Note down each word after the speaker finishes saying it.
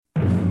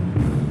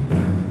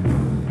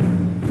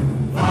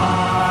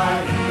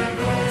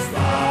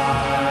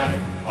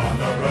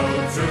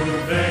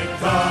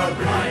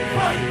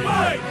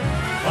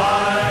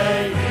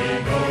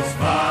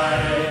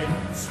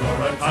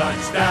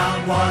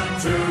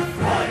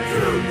1,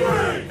 2,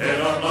 3. Hit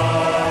 'em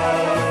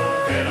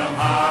low, hit 'em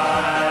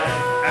high,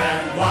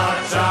 and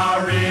watch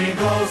our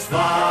eagles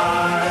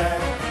fly.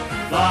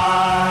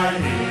 Fly,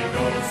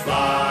 eagles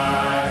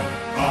fly,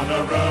 on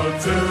the road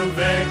to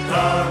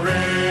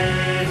victory.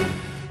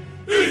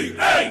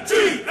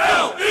 E-A-G-L-E-S,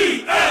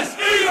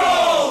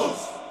 Eagles!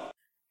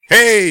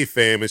 Hey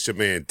fam, it's your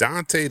man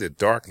Dante the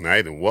Dark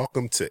Knight, and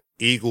welcome to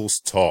Eagles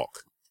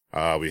Talk.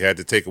 We had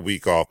to take a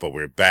week off, but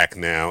we're back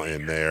now,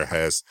 and there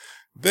has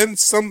been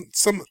some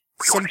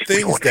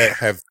things that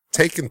have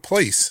taken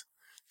place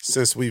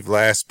since we've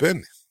last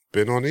been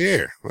on the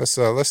air. Let's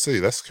see.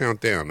 Let's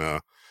count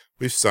down.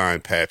 We've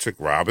signed Patrick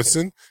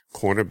Robinson,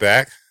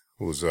 cornerback,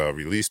 who was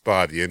released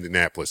by the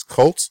Indianapolis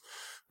Colts.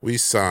 We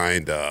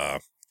signed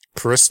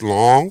Chris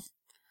Long,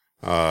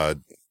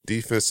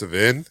 defensive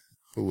end,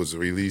 who was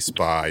released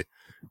by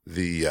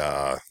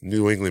the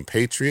New England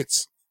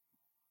Patriots.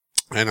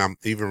 And I'm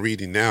even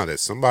reading now that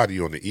somebody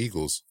on the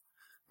Eagles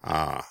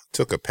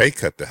took a pay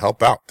cut to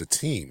help out the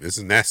team.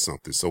 Isn't that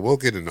something? So we'll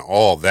get into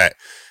all that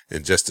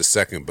in just a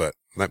second, but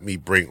let me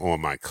bring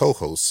on my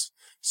co-hosts.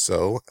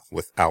 So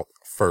without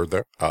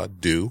further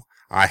ado,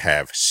 I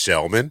have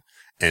Shelman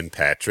and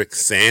Patrick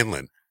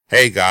Sandlin.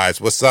 Hey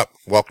guys, what's up?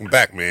 Welcome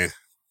back, man.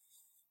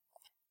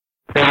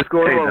 Hey, what's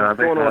going on? Don, What's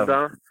going on,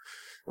 Don?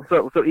 What's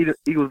up,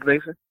 Eagles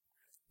Nation?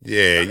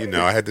 Yeah,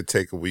 I had to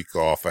take a week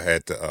off. I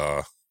had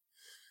to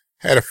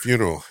had a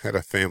funeral, had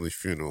a family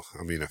funeral.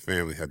 I mean,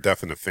 a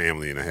death in the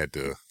family, and I had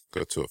to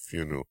go to a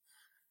funeral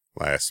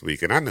last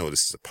week. And I know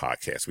this is a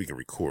podcast; we can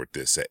record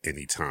this at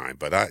any time.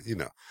 But I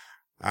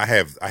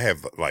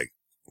have like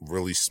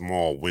really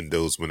small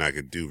windows when I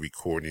can do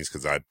recordings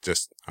because I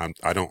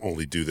don't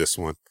only do this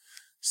one,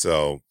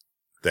 so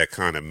that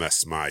kind of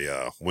messed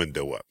my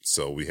window up.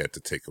 So we had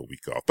to take a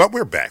week off. But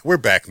we're back. We're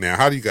back now.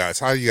 How you guys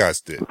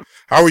did?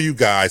 How were you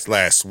guys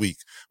last week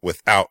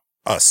without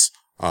us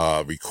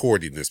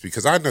recording this?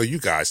 Because I know you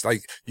guys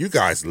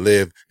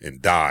live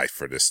and die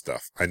for this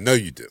stuff. I know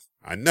you do.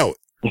 I know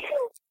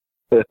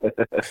I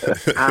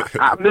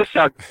miss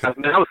y'all guys,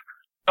 man.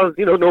 I was,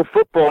 no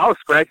football. I was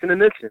scratching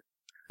and itching.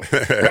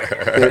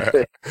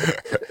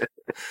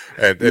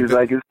 He's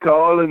like, it's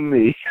calling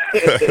me.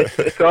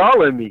 It's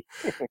calling me.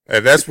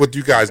 And that's what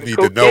you guys need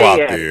to know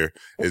out there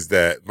is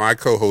that my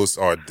co-hosts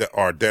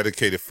are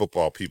dedicated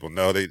football people.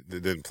 No, they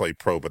didn't play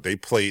pro, but they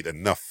played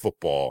enough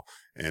football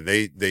and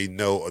they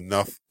know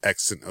enough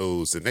X and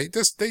O's, and they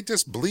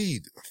just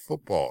bleed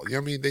football. You know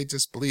what I mean? They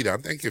just bleed. I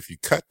think if you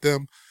cut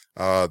them,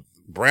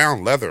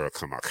 brown leather will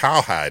come out.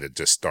 Cowhide would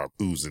just start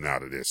oozing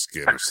out of their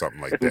skin or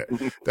something like that.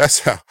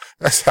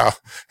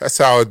 That's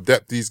how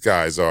adept these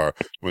guys are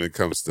when it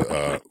comes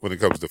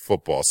to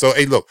football. So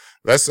hey, look,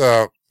 let's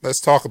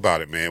talk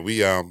about it, man. We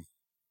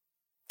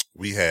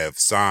have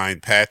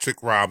signed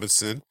Patrick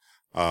Robinson,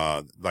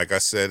 like I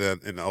said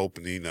in the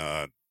opening,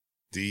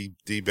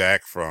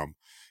 D-back from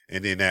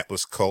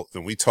Indianapolis Colts,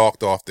 and we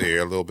talked off the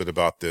air a little bit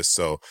about this.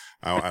 So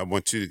I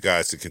want you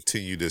guys to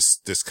continue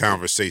this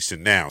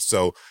conversation now.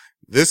 So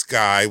this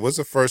guy was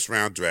a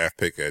first-round draft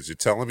pick, as you're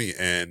telling me,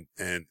 and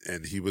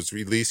he was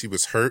released. He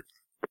was hurt,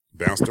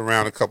 bounced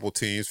around a couple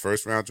teams,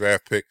 first-round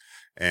draft pick,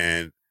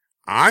 and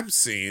I'm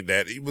seeing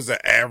that he was an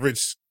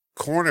average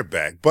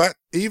cornerback. But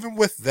even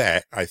with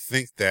that, I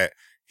think that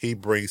he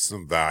brings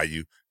some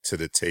value to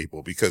the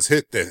table because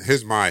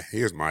here's my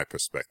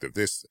perspective.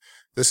 This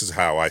is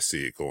how I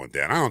see it going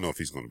down. I don't know if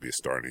he's going to be a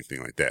star or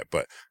anything like that,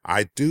 but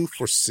I do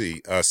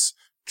foresee us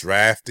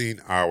drafting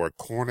our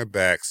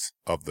cornerbacks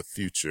of the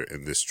future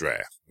in this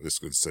draft.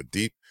 It's a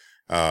deep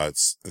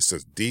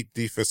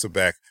defensive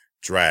back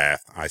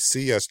draft. I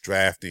see us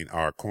drafting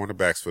our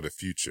cornerbacks for the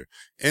future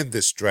in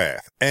this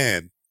draft,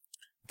 and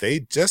they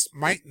just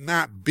might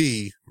not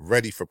be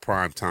ready for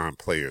primetime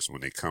players when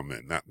they come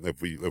in. Now,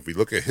 if we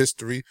look at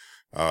history,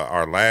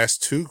 our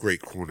last two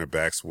great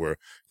cornerbacks were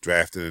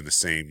drafted in the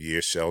same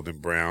year, Sheldon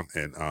Brown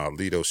and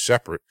Lito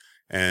Shepherd.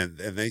 And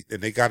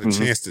they got a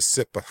chance to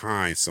sit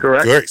behind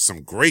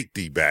some great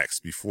D-backs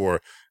before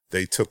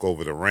they took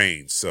over the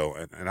reins. So,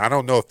 and I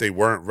don't know if they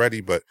weren't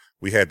ready, but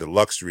we had the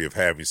luxury of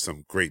having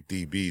some great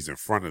DBs in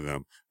front of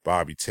them,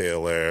 Bobby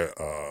Taylor,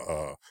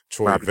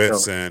 Troy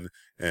Vincent,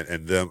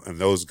 and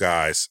those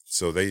guys.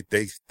 So they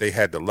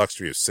had the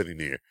luxury of sitting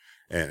there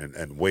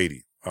and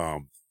waiting.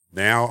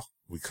 Now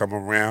we come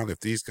around, if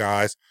the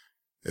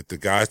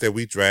guys that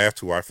we draft,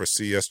 who I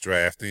foresee us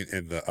drafting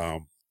in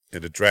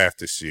the draft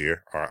this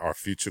year, our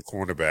future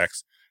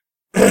cornerbacks,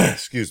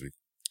 excuse me,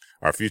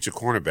 our future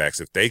cornerbacks,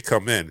 if they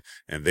come in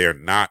and they're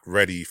not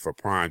ready for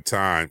prime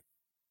time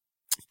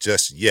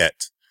just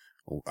yet,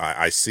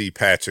 I see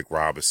Patrick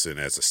Robinson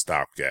as a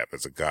stopgap,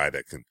 as a guy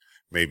that can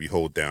maybe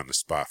hold down the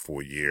spot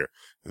for a year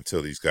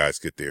until these guys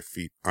get their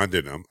feet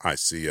under them. I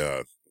see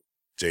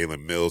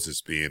Jalen Mills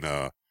as being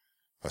a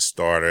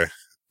starter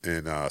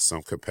in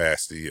some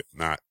capacity, if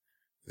not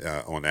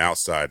on the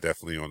outside,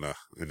 definitely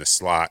in the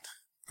slot.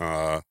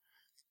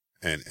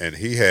 And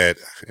he had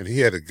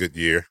a good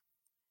year.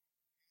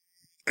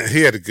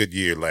 he had a good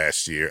year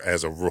last year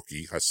as a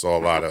rookie. I saw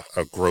a lot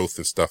of growth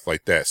and stuff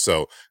like that.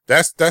 So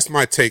that's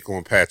my take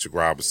on Patrick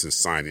Robinson's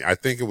signing. I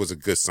think it was a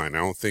good signing. I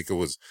don't think it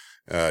was,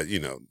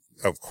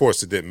 of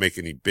course it didn't make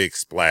any big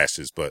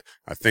splashes, but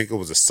I think it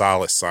was a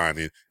solid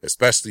signing,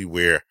 especially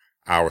where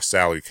our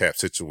salary cap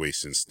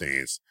situation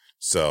stands.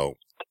 So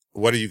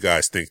what do you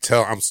guys think?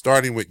 I'm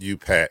starting with you,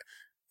 Pat.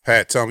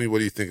 Pat, tell me, what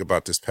do you think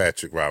about this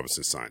Patrick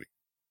Robinson signing?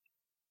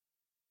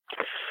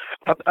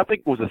 I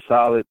think it was a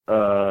solid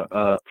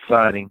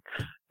signing.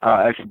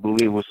 I actually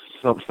believe it was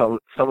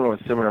somewhere on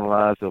similar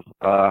lines of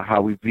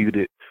how we viewed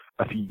it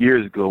a few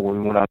years ago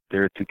when we went out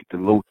there to get the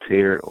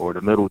low-tiered or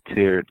the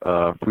middle-tiered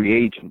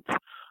free agents,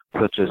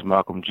 such as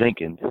Malcolm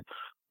Jenkins.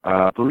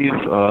 I believe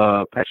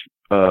Patrick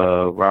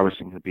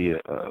Robinson could be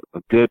a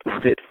good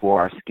fit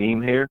for our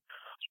scheme here.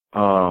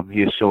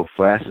 He has showed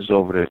flashes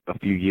over a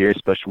few years,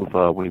 especially with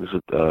when he was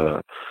with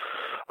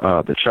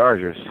the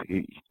Chargers.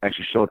 He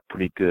actually showed a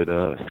pretty good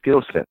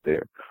skill set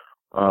there.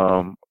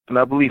 And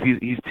I believe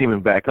he's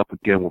teaming back up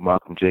again with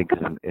Malcolm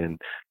Jenkins, and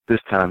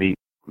this time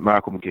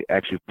Malcolm can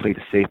actually play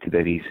the safety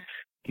that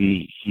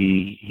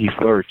he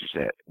flourishes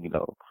at.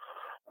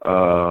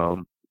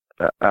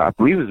 I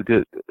believe it's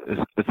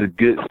a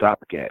good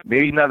stopgap.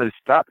 Maybe not a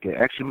stopgap.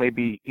 Actually,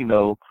 maybe he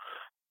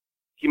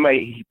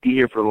might be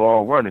here for the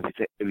long run if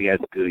he has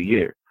a good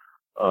year.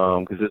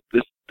 Because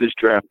this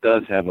draft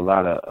does have a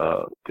lot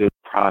of good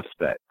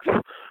prospects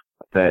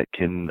that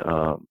can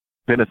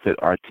benefit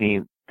our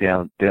team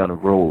down the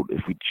road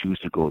if we choose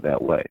to go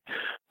that way.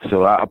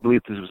 So I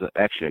believe this was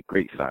actually a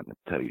great sign, to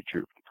tell you the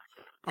truth.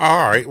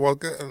 All right. Well,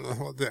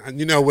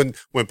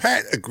 when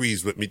Pat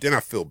agrees with me, then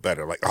I feel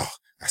better. Like, oh,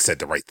 I said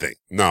the right thing.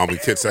 No, I'm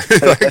kidding.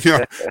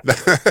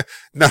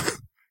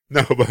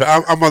 No, but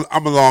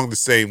I'm along the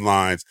same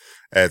lines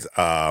as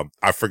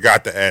I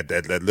forgot to add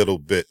that little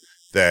bit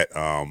that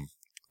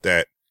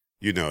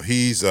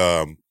he's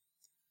on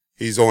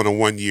a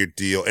 1-year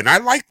deal, and I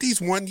like these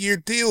 1-year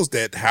deals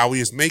that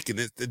Howie is making.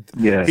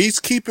 Yeah. He's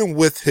keeping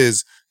with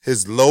his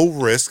low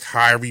risk,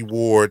 high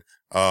reward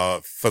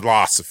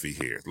philosophy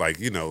here. Like,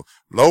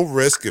 low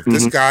risk. If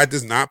this guy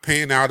does not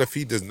pan out, if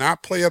he does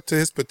not play up to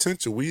his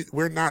potential,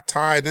 we're not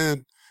tied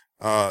in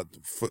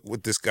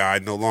with this guy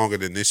no longer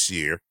than this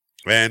year.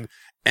 And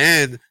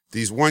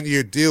these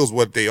 1-year deals,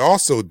 what they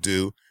also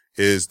do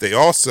is they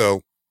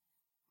also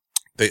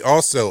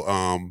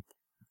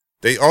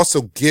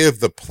give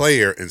the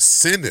player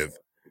incentive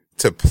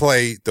to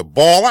play the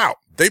ball out.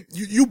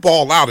 You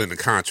ball out in the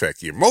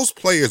contract year. Most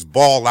players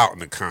ball out in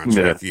the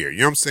contract year. You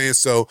know what I'm saying?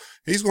 So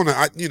he's going to,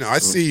 I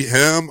see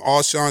him,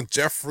 Alshon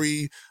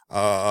Jeffrey,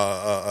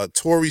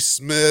 Torrey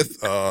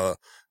Smith,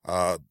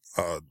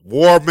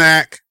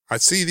 Warmack. I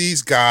see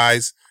these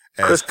guys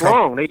as Chris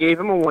Long. They gave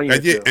him a 1-year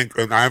deal.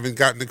 And I haven't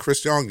gotten to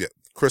Chris Long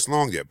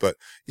yet. But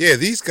yeah,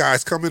 these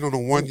guys come in on a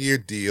 1-year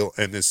deal,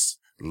 and it's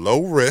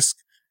low risk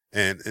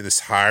and it's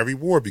high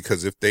reward,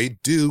 because if they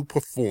do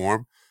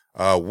perform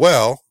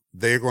well,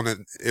 they're going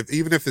to,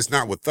 even if it's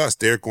not with us,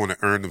 they're going to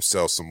earn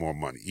themselves some more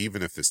money,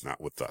 even if it's not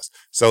with us.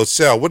 So,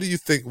 Shell, what do you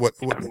think?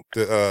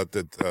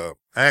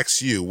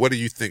 Ask you, what do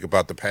you think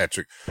about the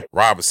Patrick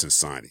Robinson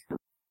signing?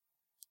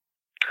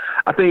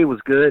 I think it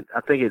was good. I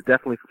think it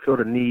definitely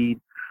fulfilled a need.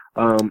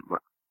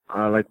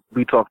 Like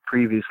we talked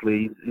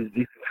previously, he's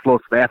an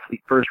explosive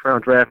athlete, first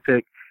round draft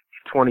pick.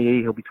 He's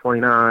 28. He'll be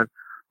 29.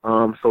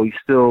 So he's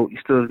still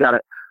got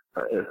a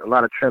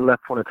lot of tread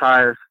left on the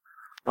tires.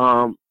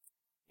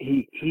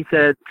 He's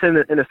had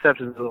 10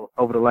 interceptions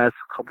over the last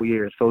couple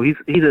years. So he's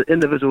an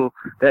individual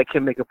that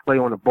can make a play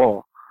on the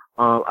ball.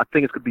 I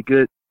think it's going to be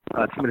good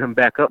teaming him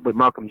back up with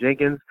Malcolm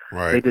Jenkins.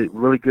 Right. They did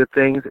really good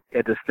things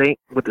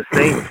with the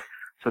Saints.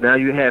 So now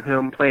you have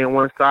him playing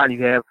one side, and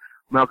you have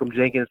Malcolm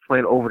Jenkins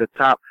playing over the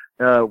top.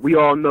 We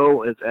all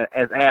know as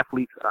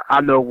athletes,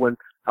 I know when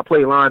I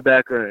played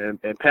linebacker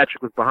and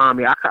Patrick was behind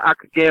me, I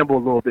could gamble a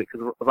little bit,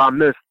 because if I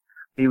missed,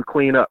 he would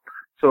clean up.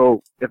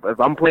 So if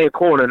I'm playing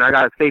corner and I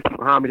got a safety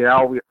behind me that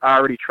I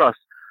already trust,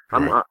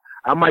 right,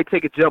 I might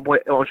take a jump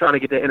on trying to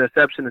get the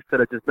interception instead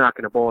of just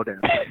knocking the ball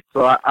down.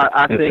 So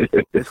I think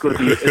it's going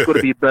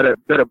to be better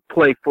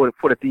play for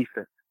the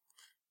defense.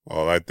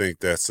 Well, I think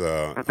that's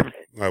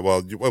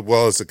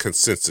it's a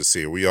consensus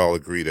here. We all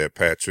agree that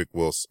Patrick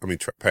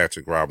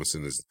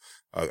Robinson is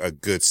a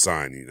good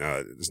signing.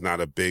 It's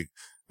not a big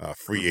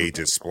free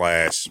agent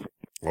splash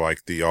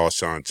like the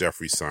Alshon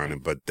Jeffrey signing,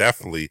 but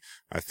definitely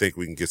I think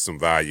we can get some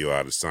value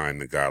out of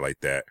signing a guy like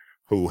that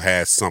who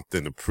has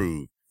something to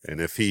prove. And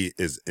if he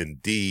is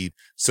indeed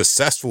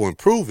successful in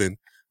proving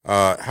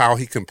how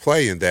he can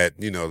play, in that,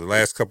 the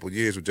last couple of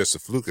years were just a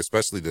fluke,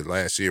 especially the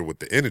last year with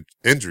the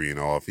injury and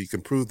all. If he can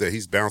prove that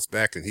he's bounced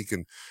back and he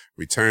can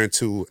return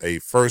to a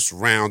first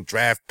round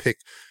draft pick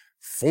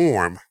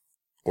form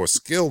or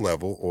skill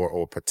level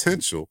or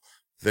potential,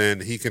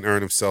 then he can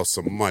earn himself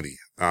some money.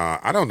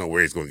 I don't know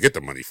where he's going to get the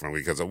money from,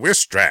 because we're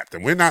strapped,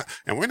 and we're not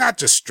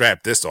just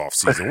strapped this off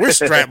season. We're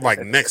strapped like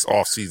next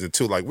off season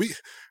too. Like we're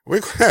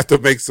going to have to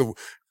make some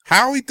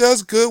Howie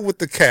does good with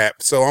the cap,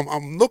 so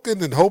I'm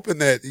looking and hoping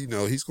that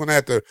he's going to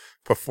have to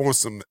perform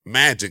some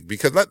magic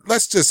because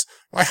let's just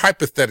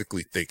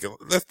hypothetically think.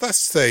 Let's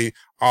say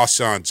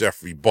Alshon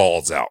Jeffrey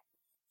balls out.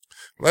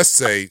 Let's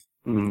say,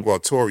 well,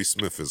 Torrey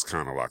Smith is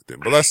kind of locked in,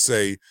 but let's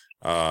say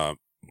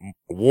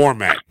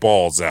Warmack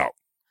balls out.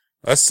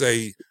 Let's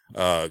say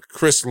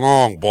Chris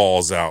Long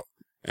balls out,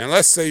 and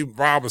let's say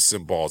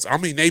Robinson balls. I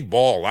mean, they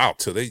ball out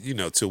till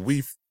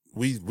we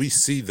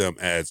see them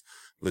as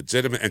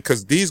legitimate, and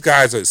because these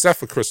guys, except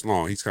for Chris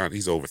Long,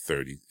 he's over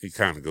 30. He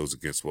kind of goes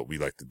against what we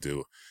like to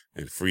do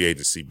in free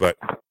agency. But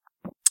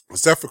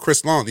except for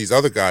Chris Long, these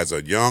other guys are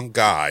young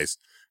guys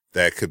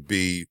that could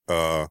be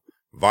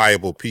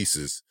viable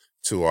pieces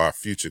to our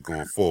future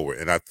going forward.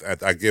 And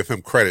I give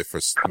him credit for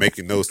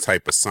making those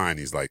type of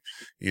signings. Like,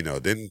 he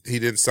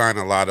didn't sign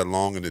a lot of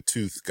long in the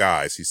tooth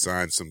guys. He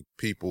signed some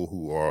people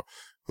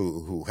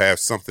who have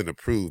something to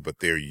prove, but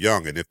they're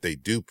young, and if they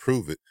do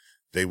prove it,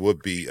 they would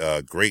be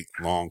great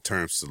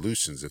long-term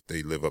solutions if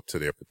they live up to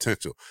their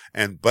potential.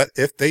 But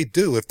if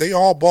they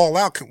all ball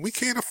out, we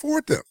can't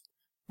afford them.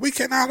 We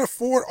cannot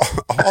afford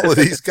all of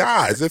these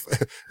guys.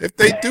 If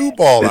they do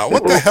ball out,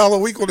 what the hell are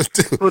we going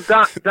to do?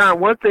 Well, Don,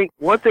 one thing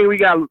we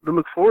got to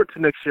look forward to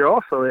next year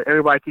also, that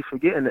everybody keeps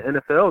forgetting, the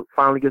NFL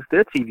finally gets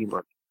their TV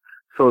money.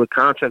 So the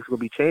contracts will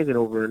be changing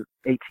over in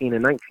 18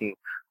 and 19.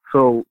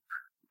 So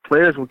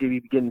players will be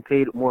getting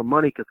paid more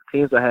money because the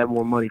teams will have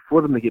more money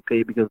for them to get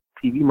paid because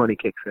TV money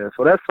kicks in.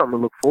 So that's something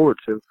to look forward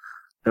to.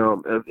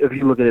 If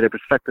you look at it in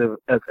perspective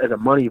as a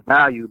money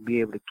value,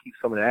 be able to keep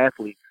some of the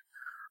athletes.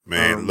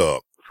 Man,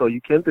 look. So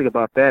you can think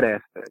about that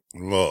aspect.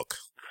 Look.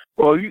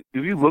 Well, if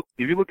you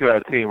look at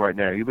our team right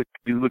now, you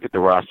look at the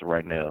roster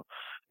right now,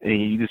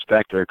 and you just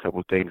factor a couple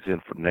of things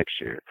in for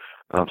next year.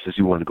 Since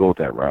you want to go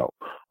that route,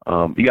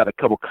 you got a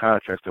couple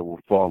contracts that will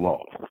fall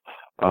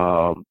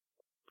off.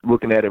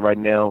 Looking at it right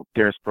now,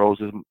 Darren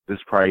Sproles is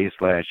probably his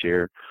last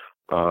year.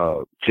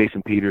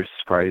 Jason Peters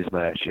is probably his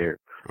last year.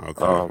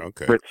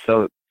 Okay. Brett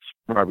Selleck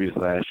probably his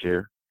last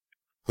year.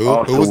 Who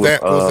was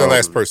that? Who was the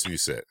last person you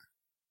said?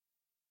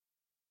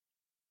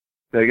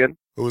 Say again?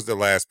 Who was the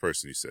last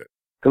person you said?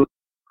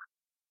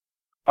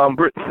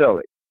 Brett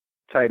Selleck,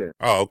 tight end.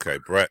 Oh, okay,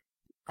 Brett.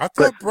 I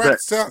thought Brett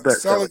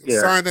Selleck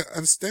signed an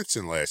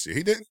extension last year.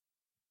 He didn't?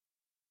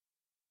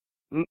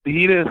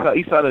 He didn't.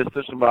 He signed an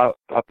extension about,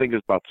 I think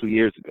it's about 2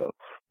 years ago.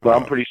 But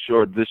I'm pretty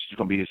sure this is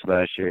going to be his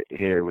last year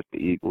here with the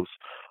Eagles.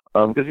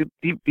 Because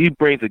he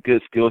brings a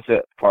good skill set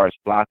as far as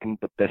blocking,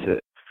 but that's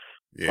it.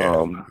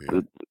 Yeah.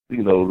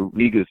 The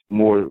league is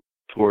more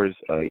towards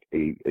a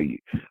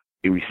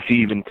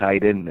receiving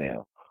tight end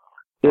now.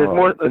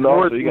 It's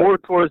more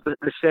towards the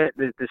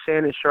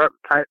Shannon Sharp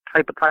type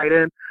of tight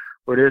end,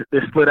 where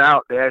they're split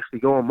out. They actually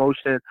go in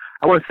motion.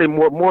 I want to say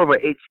more of an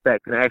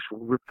H-spec than an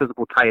actual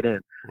physical tight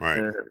end.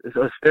 Right.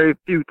 There's very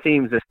few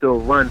teams that still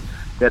run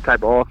that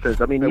type of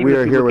offense. I mean, we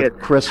are here with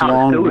Chris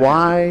Long.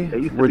 Why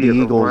were the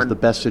Eagles the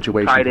best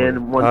situation? Tight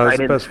end, one tight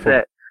end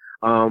set.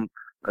 The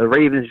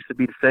Ravens used to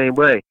be the same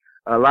way.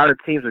 A lot of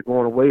teams are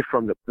going away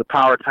from the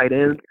power tight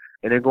ends,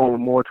 and they're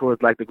going more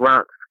towards like the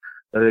Gronks,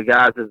 the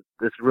guys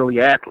that's really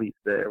athletes,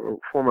 that are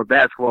former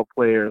basketball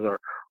players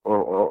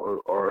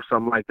or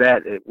something like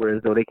that,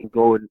 whereas though they can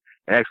go and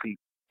actually,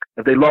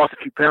 if they lost a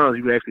few pounds,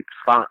 you would actually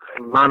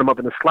line them up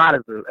in the slot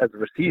as a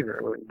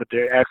receiver, but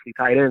they're actually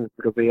tight ends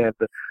because they have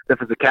the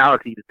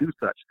physicality to do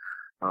such.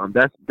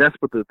 That's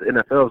what the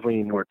NFL is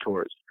leaning more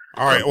towards.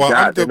 All right. Well,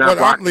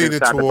 I'm leaning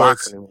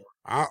towards.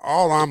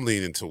 All I'm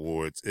leaning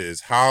towards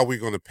is how are we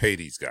going to pay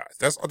these guys?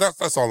 That's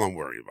all I'm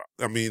worried about.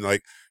 I mean,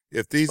 like,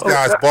 if these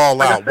guys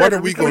ball out, what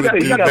are we going to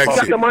do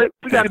next year?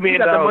 We got the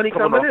money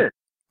coming in.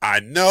 I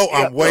know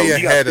I'm way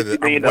ahead of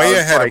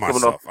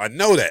myself. I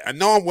know that. I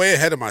know I'm way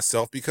ahead of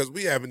myself because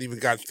we haven't even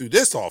gotten through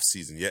this off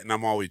season yet, and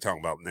I'm already talking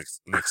about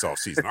next off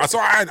season. So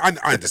I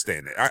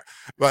understand that.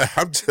 But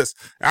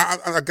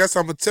I guess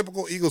I'm a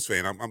typical Eagles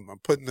fan. I'm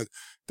putting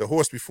the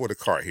horse before the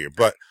cart here.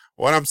 But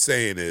what I'm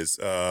saying is,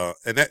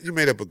 and that you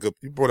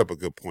brought up a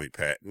good point,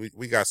 Pat.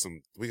 We got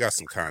some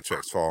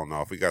contracts falling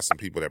off. We got some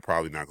people that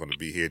probably not going to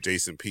be here.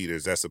 Jason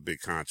Peters, that's a big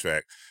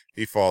contract.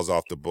 He falls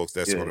off the books.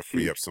 That's going to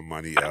free up some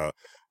money.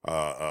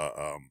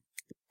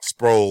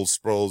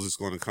 Sproles is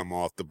going to come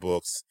off the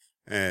books,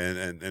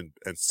 and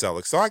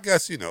Selleck. So I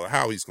guess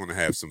Howie's going to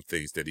have some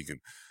things that he can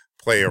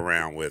play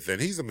around with,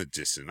 and he's a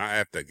magician. I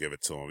have to give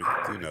it to him.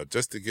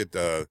 Just to get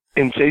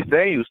and Chase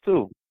Daniels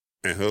too.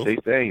 And who? Chase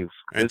Daniels.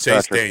 And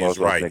Chase Daniels,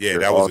 right? Yeah,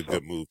 that was a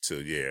good move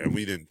too. Yeah, and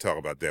we didn't talk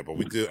about that, but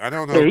we do. I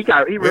don't know.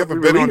 Yeah, we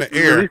haven't been on the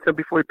air. Released him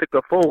before he picked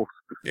up Foles.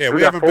 Yeah,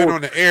 we haven't been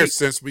on the air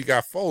since we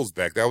got Foles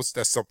back.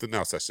 That's something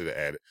else I should have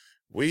added.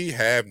 We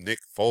have Nick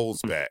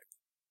Foles back.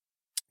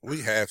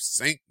 We have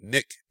Saint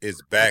Nick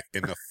is back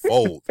in the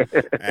fold,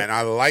 and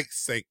I like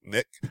Saint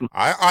Nick.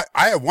 I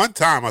at one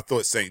time I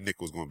thought Saint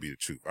Nick was going to be the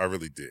truth. I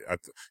really did.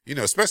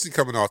 Especially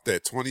coming off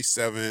that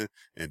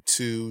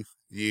 27-2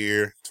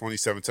 year,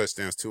 27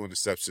 touchdowns, 2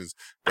 interceptions,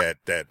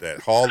 that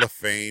Hall of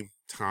Fame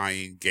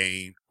tying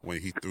game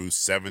when he threw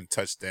 7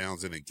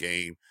 touchdowns in a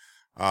game.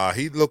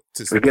 He looked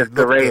to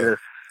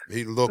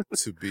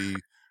be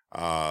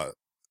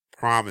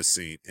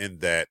promising in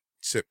that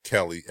Chip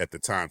Kelly's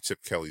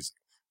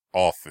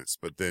offense,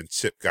 but then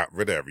Chip got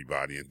rid of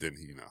everybody, and then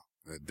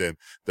then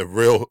the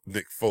real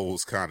Nick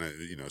Foles kind of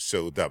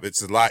showed up.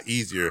 It's a lot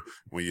easier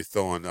when you're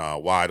throwing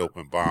wide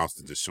open bombs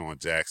to Deshaun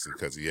Jackson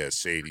because he has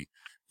Shady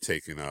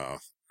taking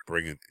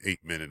bringing 8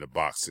 men in the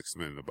box, 6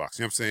 men in the box.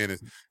 You know what I'm saying?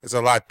 It's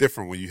a lot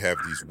different when you have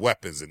these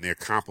weapons and they're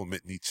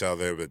complementing each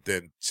other. But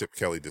then Chip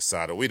Kelly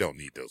decided we don't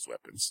need those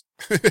weapons.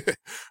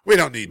 We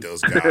don't need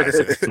those guys.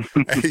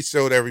 And he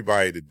showed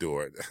everybody the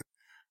door.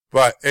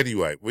 But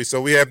anyway, we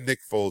have Nick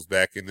Foles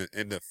back in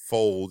the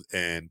fold,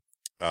 and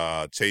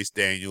Chase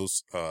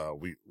Daniels,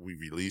 we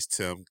released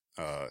him.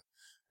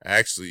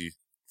 Actually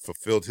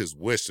fulfilled his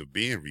wish of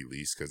being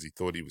released because he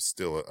thought he was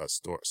still a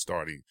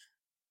starting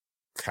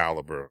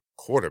caliber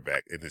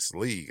quarterback in this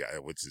league,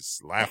 which is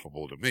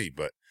laughable to me.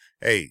 But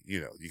hey,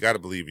 you got to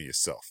believe in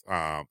yourself.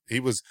 He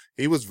was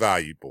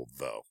valuable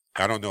though.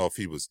 I don't know if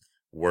he was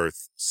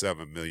worth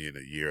 $7 million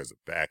a year as a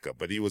backup,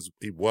 but he was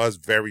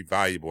very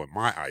valuable in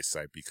my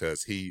eyesight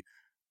because he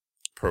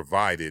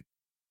provided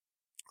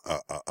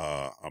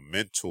a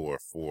mentor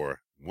for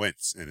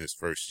Wentz in his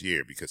first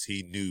year because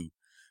he knew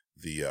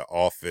the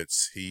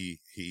offense. He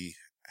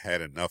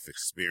had enough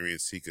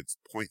experience. He could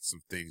point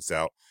some things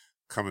out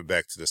coming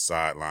back to the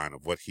sideline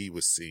of what he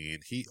was seeing.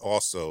 He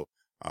also,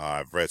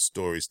 I've read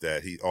stories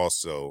that he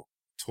also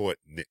taught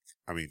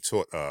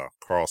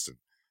Carlson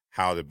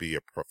how to be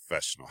a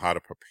professional, how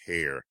to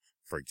prepare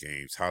for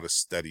games, how to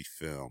study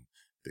film,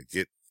 to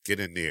get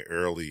in there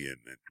early, and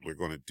we're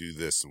going to do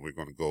this and we're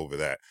going to go over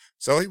that.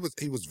 So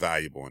he was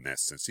valuable in that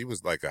sense. He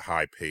was like a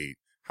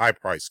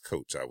high-priced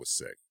coach, I would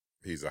say.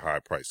 He's a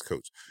high-priced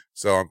coach.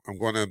 So I'm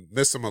going to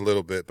miss him a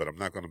little bit, but I'm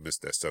not going to miss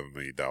that $7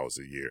 million a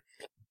year.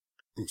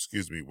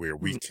 Excuse me, where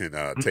we can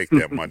take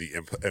that money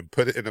and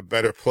put it in a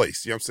better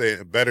place. You know what I'm saying?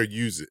 And better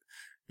use it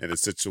in a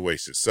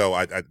situation. So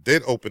I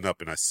did open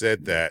up and I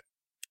said that,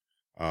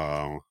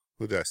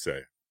 who did I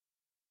say?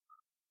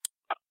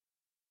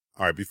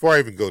 All right, before I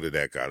even go to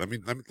that guy,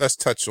 let's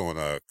touch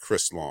on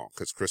Chris Long,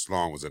 because Chris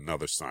Long was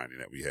another signing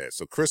that we had.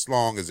 So Chris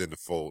Long is in the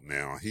fold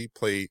now. He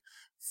played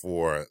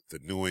for the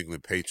New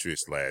England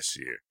Patriots last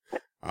year.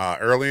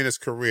 Early in his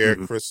career,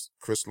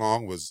 Chris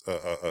Long was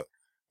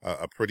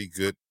a pretty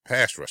good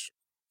pass rusher.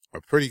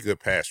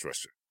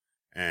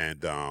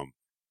 And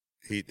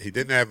he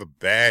didn't have a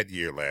bad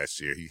year last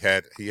year. He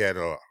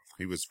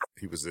was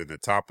in the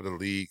top of the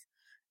league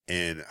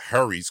in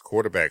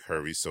quarterback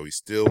hurries, so he's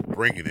still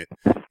bringing it.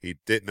 He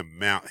didn't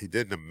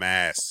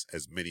amass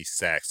as many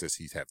sacks as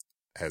he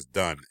has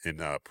done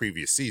in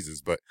previous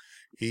seasons, but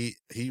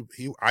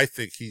I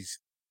think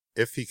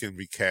if he can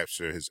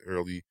recapture his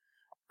early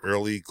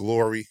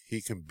glory,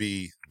 he can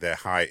be that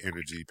high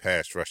energy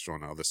pass rusher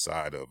on the other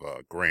side of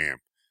Graham,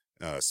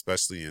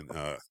 especially in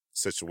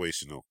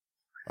situational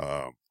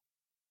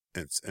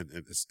in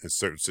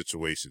certain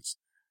situations.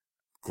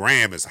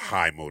 Graham is a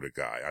high motor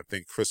guy. I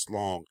think Chris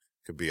Long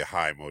could be a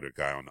high motor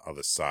guy on the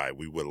other side.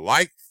 We would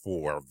like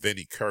for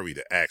Vinny Curry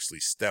to actually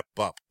step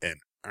up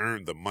and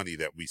earn the money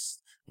that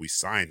we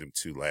signed him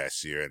to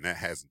last year, and that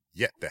hasn't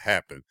yet to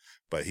happen.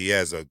 But he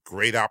has a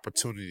great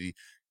opportunity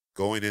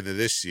going into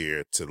this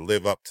year to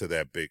live up to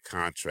that big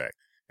contract,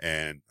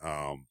 and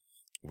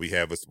we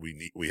have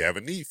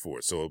a need for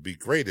it. So it would be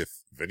great if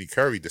Vinny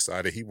Curry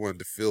decided he wanted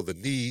to fill the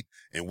need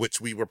in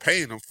which we were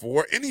paying him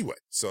for anyway.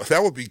 So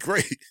that would be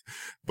great.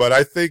 But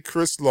I think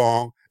Chris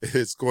Long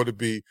is going to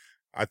be.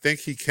 I think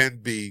he can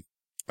be.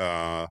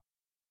 I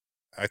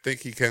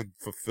think he can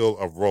fulfill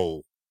a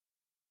role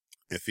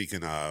if he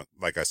can,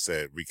 like I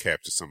said,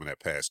 recapture some of that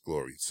past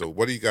glory. So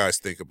what do you guys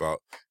think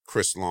about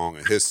Chris Long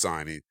and his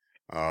signing?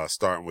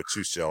 Starting with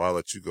you, Shell. I'll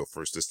let you go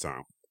first this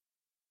time.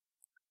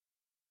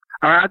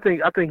 I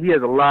think he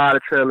has a lot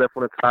of tread left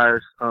on the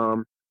tires.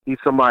 He's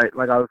somebody,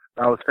 like I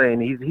was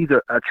saying, he's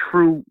a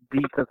true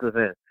defensive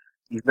end.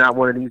 He's not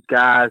one of these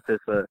guys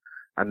that's a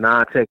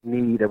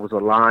non-technique that was a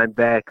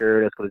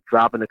linebacker that's going to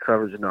drop in the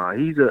coverage. No,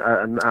 he's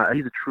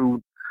a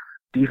true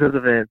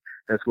defensive end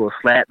that's going to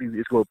slap you.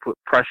 He's going to put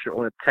pressure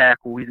on the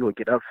tackle. He's going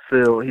to get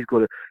upfield. He's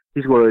going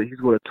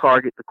to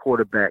target the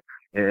quarterback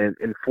and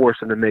force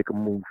him to make a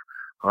move.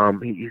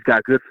 He's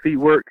got good feet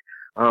work.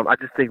 I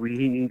just think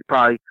he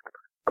probably.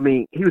 I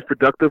mean, he was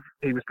productive.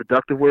 He was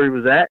productive where he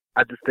was at.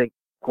 I just think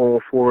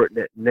going forward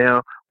that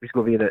now he's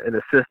going to be in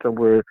a system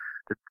where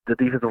the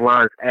defensive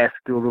line is asked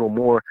to do a little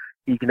more.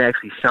 He can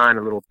actually shine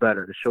a little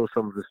better to show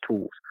some of his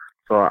tools.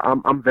 So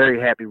I'm very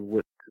happy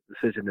with the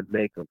decision to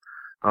make him.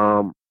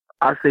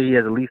 I say he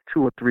has at least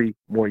 2 or 3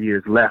 more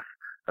years left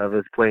of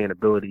his playing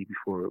ability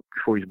before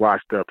he's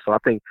washed up. So I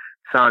think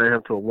signing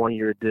him to a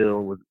 1-year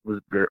deal was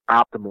very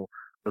optimal.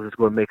 Because it's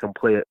going to make him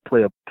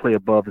play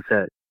above his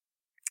head.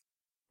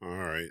 All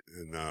right,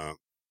 and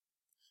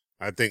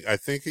I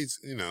think he's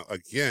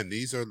again,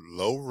 these are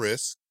low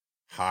risk,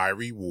 high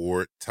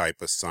reward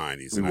type of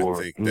signings, and I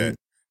think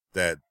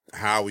that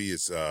Howie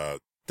has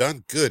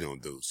done good on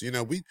those.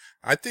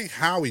 I think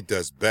Howie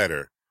does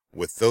better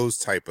with those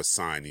type of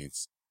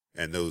signings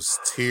and those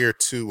tier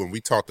 2. And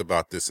we talked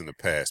about this in the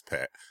past,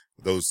 Pat.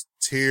 those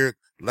tier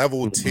 2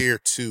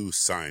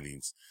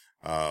 signings.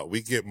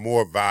 We get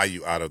more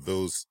value out of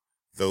those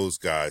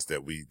guys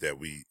that we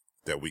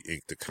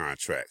ink the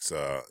contracts.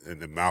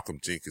 And then Malcolm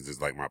Jenkins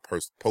is like my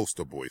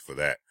poster boy for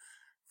that.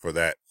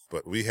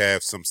 But we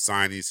have some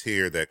signees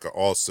here that could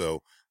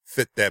also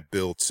fit that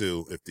bill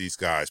too if these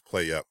guys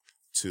play up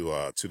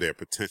to their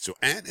potential.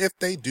 And if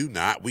they do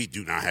not, we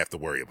do not have to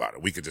worry about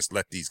it. We could just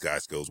let these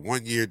guys go. It's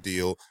 1 year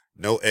deal,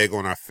 no egg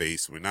on our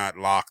face. We're not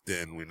locked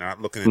in. We're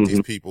not looking at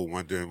these people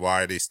wondering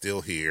why are they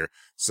still here.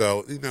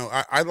 So,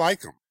 I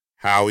like them.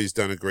 Howie's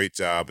done a great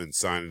job in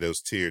signing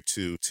those tier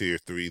 2, tier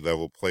 3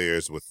 level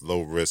players with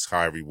low risk,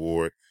 high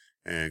reward.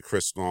 And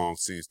Chris Long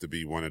seems to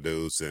be one of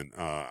those. And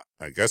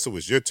I guess it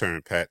was your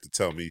turn, Pat, to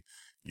tell me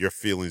your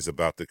feelings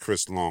about the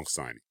Chris Long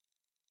signing.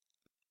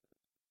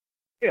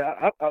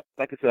 Yeah, I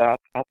like I said,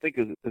 I think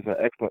it's an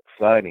excellent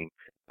signing.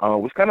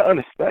 It was kind of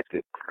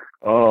unexpected.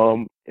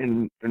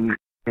 And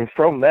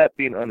from that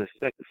being an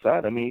unexpected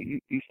sign, I mean,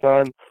 you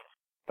signed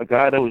a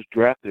guy that was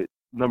drafted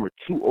number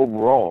 2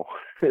 overall,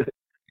 who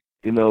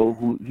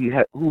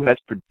has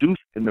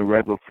produced in the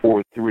regular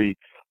 4-3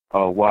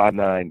 wide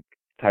 9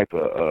 type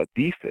of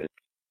defense.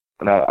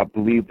 And I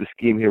believe the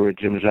scheme here with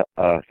Jim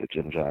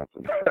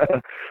Johnson,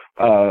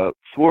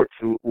 Schwartz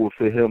will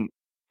fit him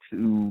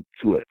to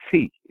a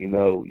T.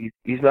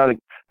 He's not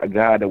a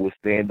guy that will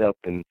stand up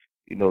and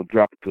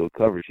drop it to a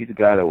coverage. He's a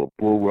guy that will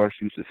bull rush,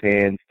 use his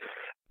hands,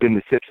 bend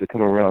the tips to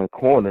come around the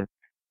corner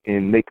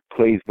and make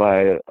plays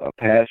by a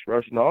pass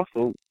rush. And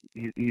also,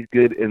 he's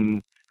good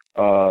in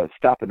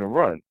stopping the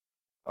run.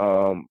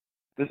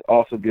 This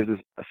also gives us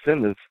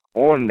incentives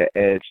on the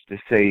edge to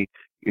say,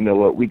 you know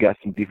what, we got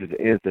some defensive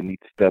ends that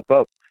need to step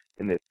up.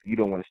 And if you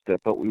don't want to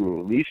step up, we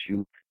will release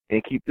you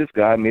and keep this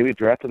guy, maybe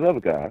draft another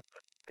guy.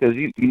 Because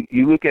you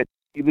look at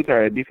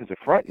our defensive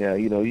front now,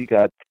 you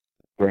got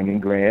Brandon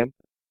Graham,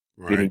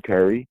 Benny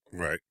Curry,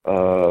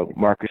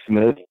 Marcus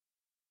Smith,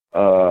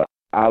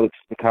 Alex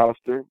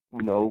McAllister,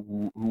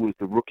 who was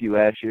the rookie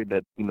last year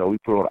that, we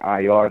put on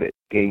IR that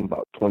gained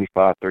about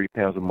 25, 30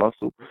 pounds of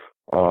muscle.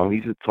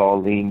 He's a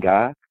tall, lean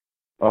guy.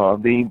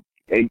 Then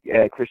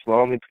add Chris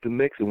Long into the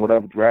mix, and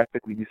whatever draft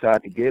pick we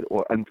decide to get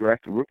or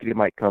undrafted rookie that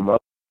might come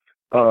up,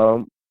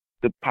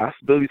 the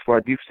possibilities for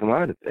our defensive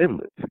line is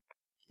endless.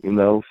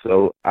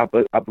 So I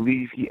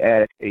believe he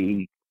adds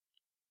a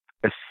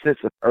sense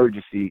of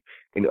urgency,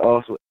 and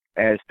also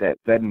adds that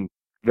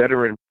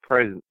veteran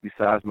presence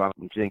besides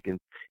Malcolm Jenkins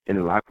in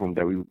the locker room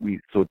that we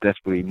so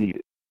desperately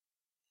needed.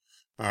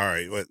 All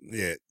right, well,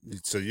 yeah.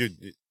 So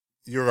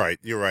you're right,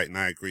 and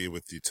I agree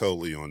with you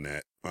totally on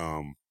that.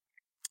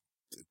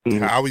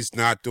 Howie's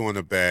not doing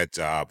a bad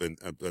job, and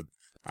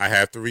I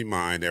have to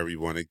remind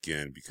everyone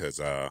again because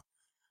I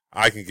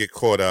can get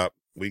caught up.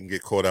 We can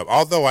get caught up,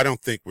 although I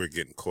don't think we're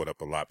getting caught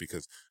up a lot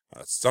because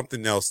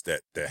something else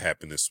that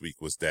happened this week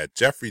was that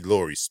Jeffrey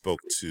Lurie spoke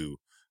to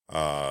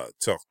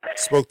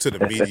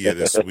the media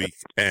this week,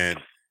 and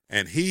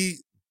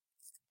he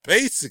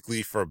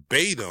basically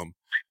verbatim.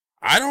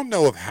 I don't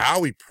know if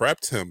Howie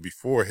prepped him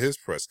before his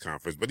press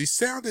conference, but he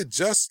sounded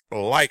just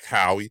like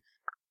Howie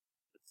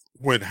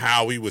when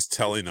Howie was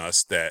telling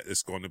us that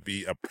it's going to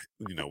be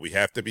we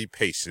have to be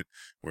patient.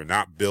 We're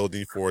not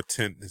building for a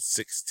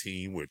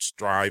 10-16. We're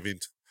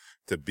striving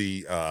to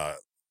be a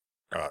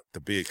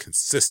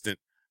consistent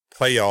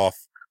playoff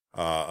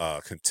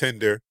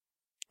contender,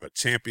 a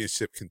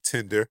championship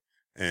contender,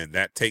 and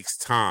that takes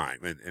time.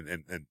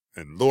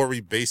 And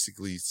Lurie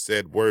basically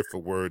said word for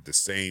word the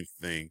same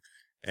thing,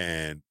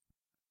 and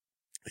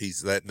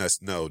he's letting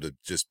us know to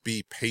just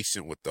be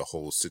patient with the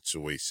whole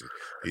situation.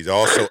 He's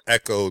also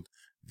echoed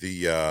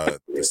the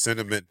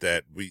sentiment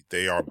that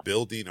they are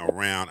building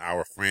around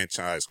our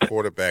franchise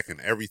quarterback,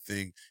 and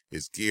everything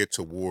is geared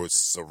towards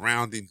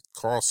surrounding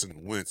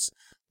Carson Wentz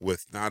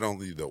with not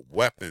only the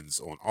weapons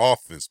on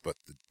offense, but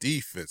the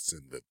defense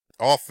and the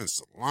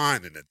offensive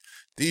line and the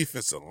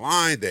defensive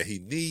line that he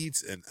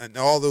needs, and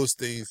all those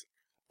things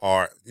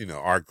are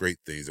great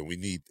things, and we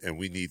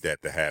need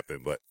that to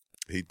happen. But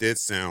he did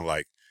sound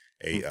like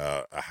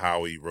a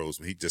Howie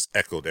Roseman. He just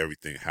echoed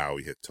everything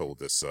Howie had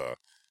told us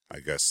I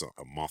guess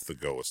a month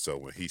ago or so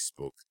when he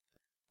spoke.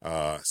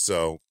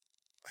 So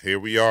here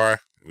we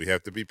are. We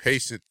have to be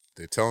patient.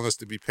 They're telling us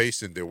to be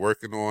patient. They're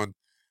working on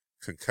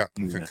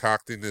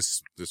concocting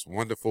this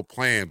wonderful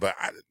plan. But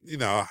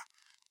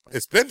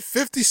it's been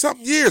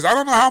 50-something years. I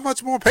don't know how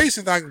much more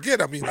patient I can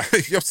get. I mean,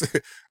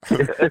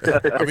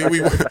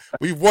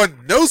 we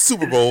won no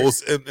Super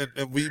Bowls, and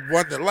we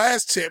won the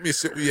last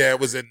championship we had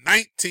was in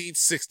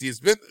 1960.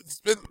 It's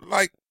been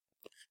like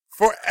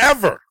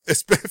forever.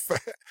 It's been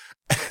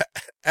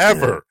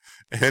forever.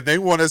 And they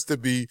want us to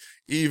be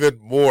even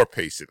more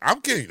patient. I'm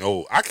getting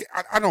old. I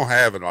don't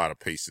have a lot of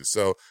patience.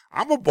 So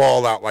I'm going to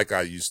ball out like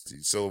I used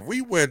to. So if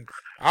we win,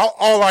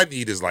 all I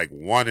need is like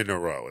one in a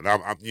row. And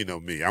I'm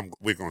me,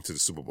 we're going to the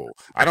Super Bowl.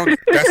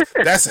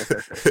 That's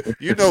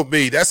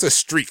me, that's a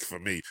streak for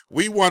me.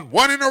 We won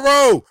one in a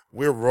row.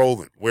 We're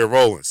rolling.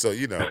 So,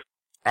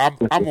 I'm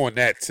on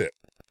that tip.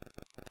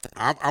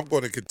 I'm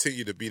going to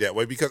continue to be that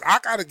way because I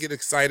got to get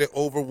excited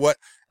over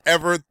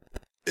whatever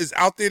is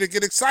out there to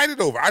get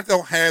excited over. I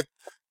don't have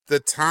the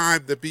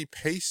time to be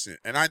patient,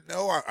 and I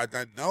know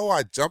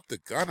I jumped the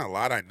gun a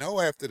lot. I know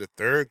after the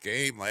third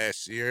game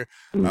last year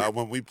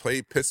when we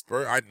played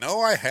Pittsburgh, I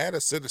know I had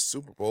us in the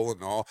Super Bowl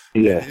and all.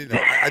 Yeah, you know,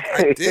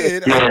 I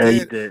did,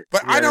 I did,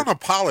 but I don't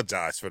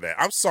apologize for that.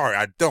 I'm sorry,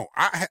 I don't.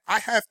 I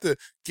have to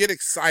get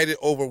excited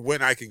over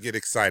when I can get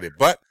excited,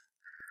 but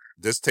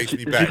this takes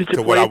me back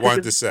to what I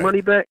wanted to say.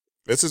 Money back?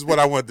 This is what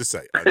I wanted to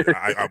say.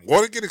 I'm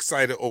going to get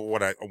excited over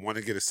what I want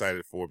to get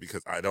excited for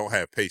because I don't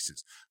have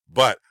patience.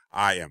 But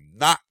I am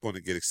not going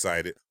to get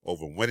excited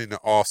over winning the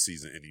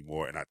offseason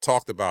anymore. And I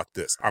talked about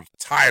this. I'm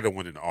tired of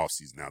winning the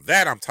offseason. Now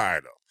that I'm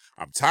tired of.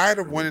 I'm tired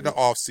of winning the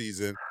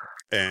offseason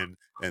and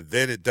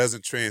then it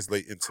doesn't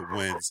translate into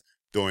wins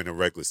during the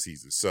regular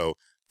season. So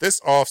this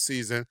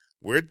offseason,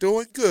 we're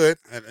doing good,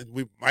 and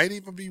we might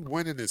even be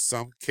winning in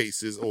some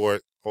cases or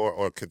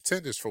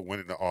contenders for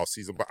winning the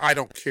offseason, but I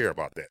don't care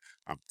about that.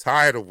 I'm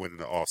tired of winning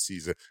the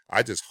offseason.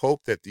 I just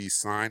hope that these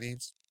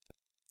signings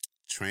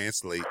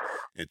translate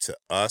into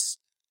us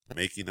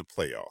making the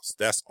playoffs.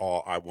 That's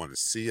all I want to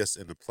see, us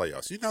in the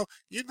playoffs. You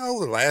know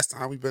the last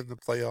time we've been in the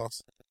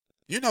playoffs?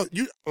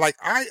 I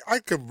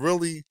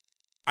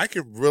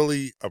can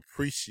really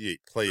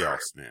appreciate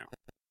playoffs now.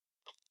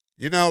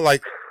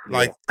 Like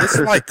it's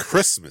like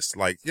Christmas.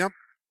 You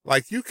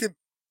can,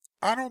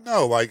 I don't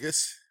know,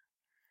 it's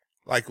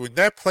like when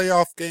that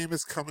playoff game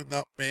is coming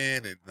up,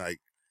 man, and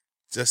like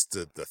just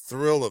the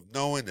thrill of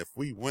knowing if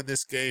we win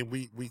this game,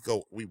 we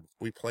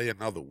play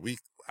another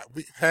week.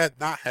 We had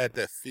not had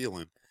that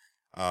feeling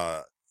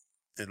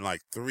in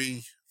like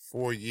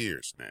 3-4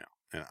 years now,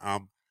 and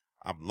I'm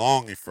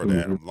longing for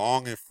that. I'm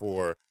longing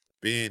for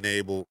being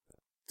able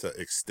to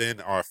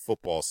extend our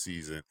football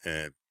season,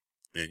 and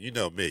you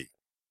know me,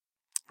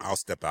 I'll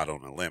step out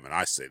on a limb and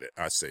I say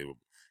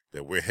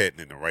that we're heading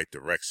in the right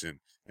direction,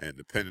 and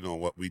depending on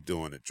what we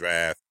do in the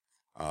draft,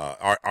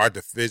 our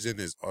division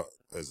is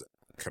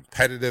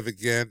competitive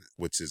again,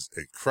 which is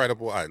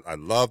incredible. I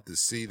love to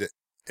see the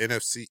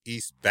NFC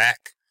East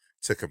back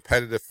to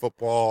competitive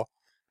football,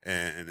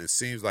 and it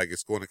seems like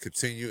it's going to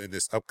continue in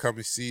this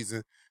upcoming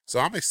season. So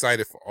I'm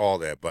excited for all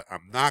that, but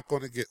I'm not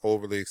going to get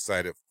overly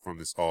excited from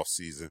this off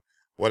season.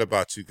 What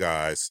about you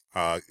guys?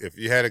 If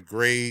you had a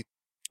grade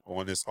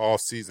on this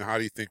off season, how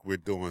do you think we're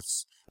doing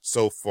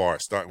so far?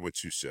 Starting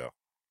with you, Shell.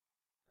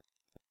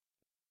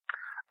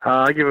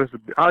 I'll give us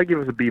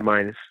a B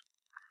minus.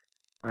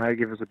 I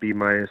give us a B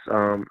minus.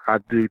 I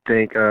do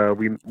think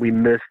we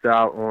missed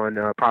out on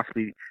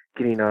possibly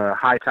getting a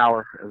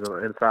Hightower as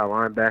an inside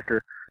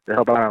linebacker to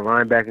help out our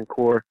linebacking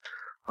core.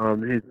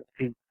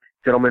 He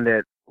gentleman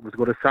that was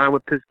going to sign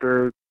with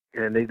Pittsburgh,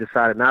 and they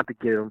decided not to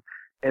get him.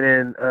 And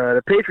then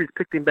the Patriots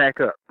picked him back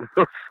up.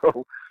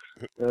 So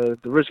the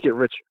rich get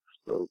richer.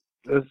 So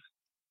that's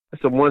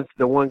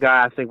the one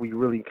guy I think we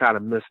really kind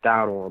of missed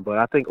out on. But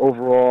I think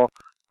overall,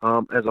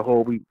 as a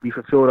whole, we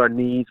fulfilled our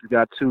needs. We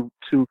got two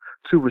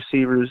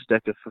receivers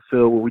that could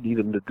fulfill what we need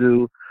them to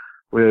do.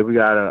 We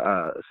got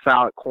a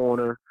solid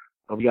corner.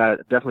 We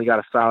definitely got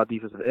a solid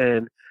defensive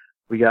end.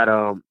 We got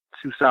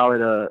two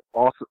solid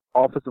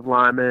offensive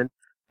linemen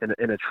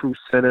and a true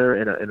center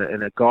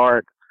and a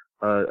guard,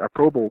 a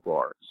Pro Bowl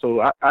guard.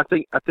 So I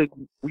think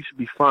we should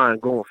be fine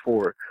going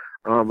forward.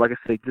 Like I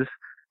say, just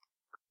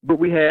what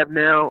we have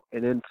now,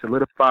 and then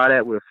solidify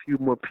that with a few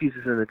more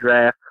pieces in the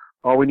draft.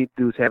 All we need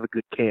to do is have a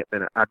good camp,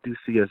 and I do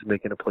see us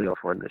making a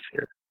playoff run this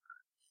year.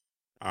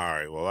 All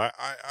right. Well,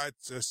 I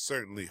just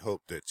certainly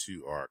hope that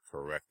you are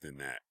correct in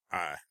that.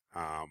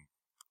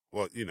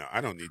 Well,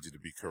 I don't need you to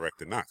be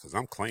correct or not because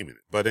I'm claiming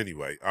it. But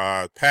anyway,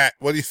 Pat,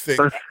 what do you think?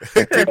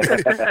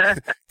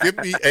 give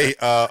me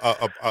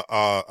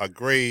a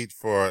grade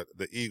for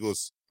the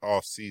Eagles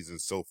off season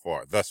thus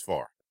far.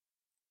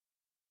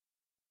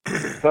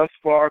 Thus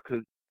far,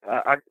 because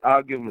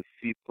I'll give them a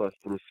C+ for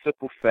the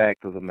simple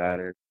fact of the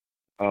matter.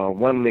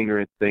 One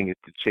lingering thing is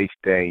the Chase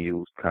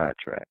Daniels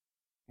contract.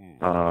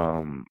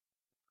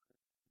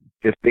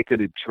 If they could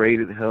have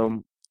traded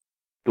him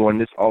during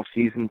this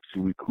offseason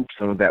to recoup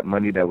some of that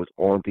money that was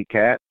on the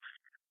cap,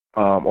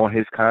 on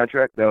his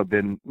contract, that would have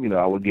been,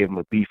 I would give him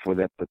a B for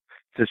that. But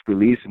since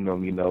releasing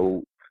him,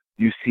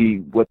 you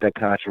see what that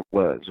contract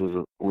was.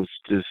 It was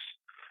just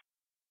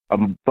a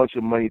bunch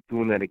of money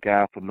thrown at a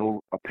guy for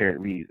no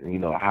apparent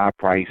reason. A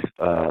high-priced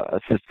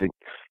assistant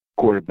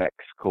quarterbacks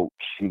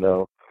coach, and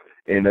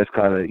that's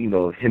kind of,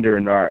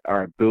 hindering our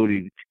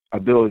ability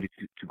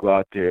to go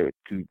out there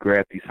to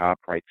grab these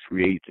high-priced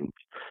free agents,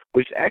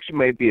 which actually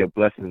may be a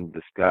blessing in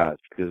disguise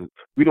because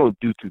we don't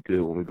do too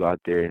good when we go out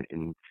there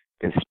and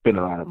spend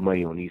a lot of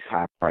money on these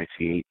high-priced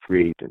free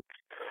agents.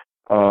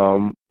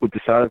 With the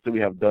signings that we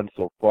have done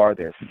so far,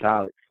 they're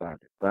solid signings,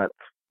 not,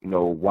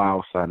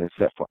 wild signings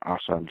except for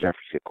Alshon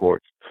Jeffrey, of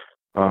course.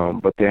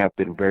 But they have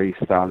been very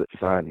solid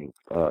signings.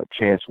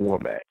 Chance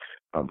Warmack,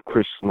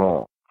 Chris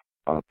Long,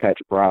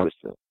 Patrick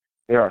Robinson.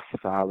 They are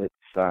solid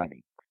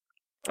signings.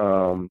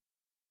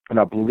 And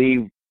I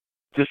believe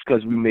just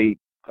because we made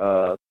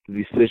the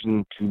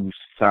decision to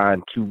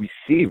sign 2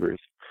 receivers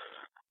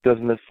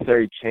doesn't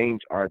necessarily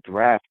change our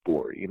draft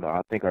board.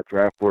 I think our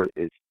draft board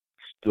is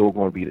still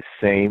going to be the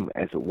same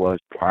as it was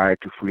prior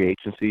to free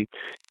agency.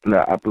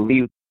 Now, I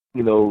believe,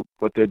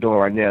 what they're doing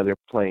right now, they're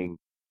playing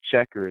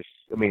checkers.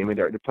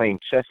 They're playing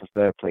chess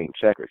instead of playing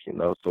checkers,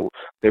 So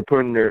they're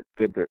putting their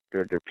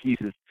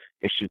pieces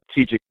in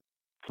strategic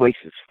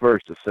places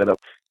first to set up,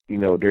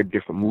 their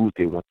different moves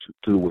they want to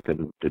do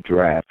within the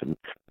draft in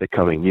the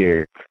coming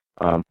year.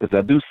 Because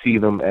I do see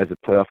them as a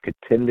playoff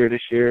contender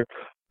this year.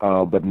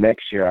 But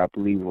next year, I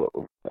believe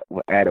we'll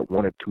add it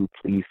 1 or 2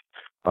 please.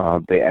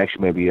 They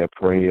actually may be a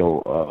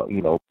perennial,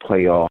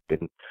 playoff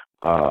and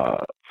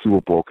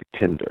Super Bowl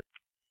contender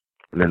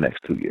in the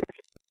next 2 years.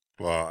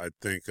 Well, I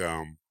think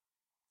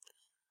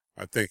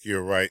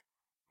you're right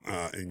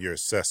in your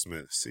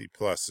assessment. C+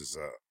 is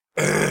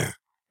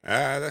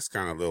that's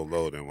kind of a little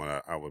lower than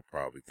what I would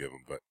probably give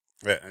them, but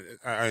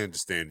I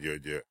understand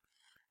your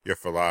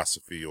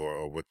philosophy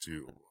or what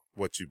you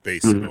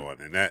base it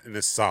on, and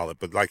it's solid.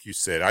 But like you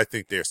said, I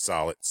think they're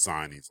solid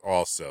signings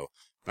also,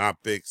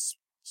 not big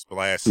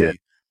splashy.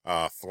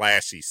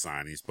 Flashy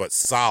signings, but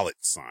solid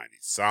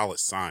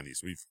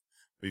signings.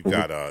 We've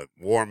got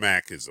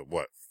Warmack is a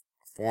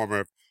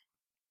former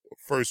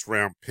first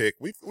round pick.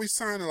 We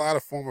signed a lot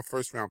of former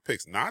first round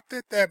picks. Not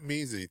that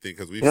means anything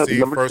because we've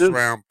seen first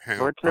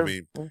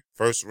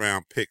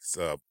round picks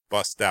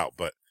bust out,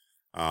 but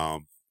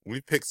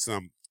we picked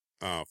some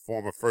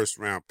former first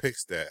round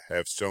picks that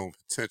have shown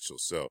potential.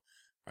 So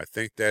I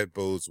think that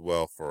bodes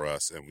well for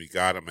us, and we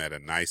got them at a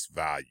nice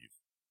value.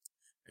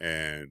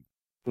 And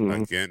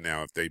again,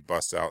 now if they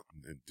bust out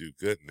and do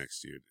good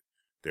next year,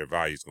 their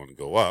value is going to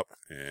go up,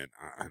 and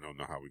I don't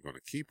know how we're going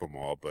to keep them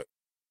all, but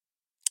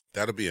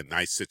that'll be a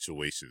nice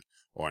situation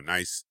or a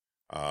nice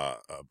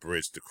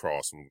bridge to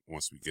cross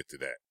once we get to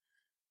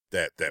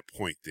that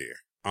point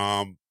there.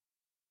 I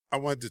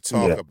wanted to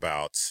talk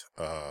about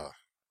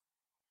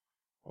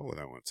what would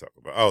I want to talk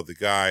about? Oh, the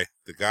guy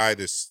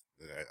this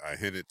I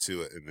hinted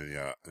to it in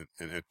the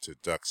an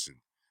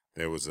introduction.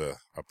 There was a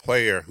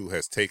player who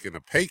has taken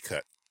a pay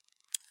cut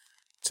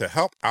to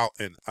help out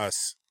in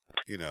us,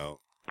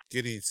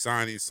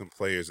 signing some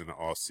players in the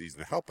offseason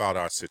to help out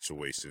our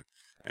situation.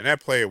 And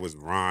that player was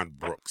Ron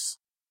Brooks.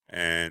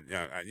 And,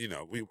 I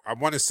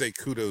want to say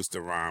kudos to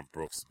Ron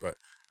Brooks, but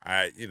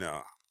I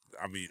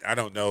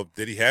don't know.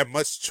 Did he have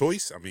much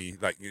choice? I'm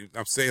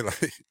saying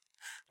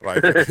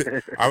I'm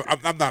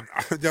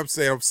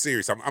saying I'm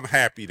serious. I'm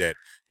happy that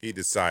he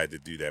decided to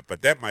do that,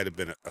 but that might have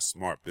been a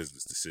smart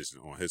business decision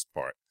on his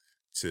part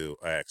to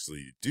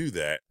actually do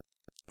that.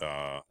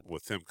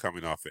 With him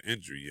coming off an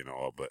injury and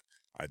all, but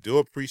I do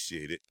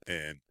appreciate it,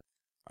 and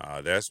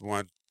that's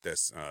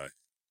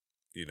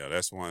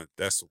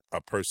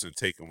a person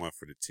taking one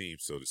for the team,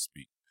 so to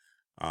speak.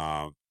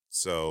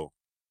 So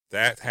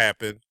that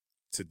happened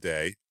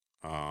today.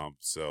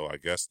 So I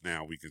guess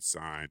now we can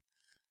sign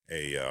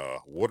a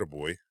water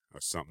boy or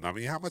something.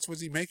 How much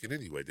was he making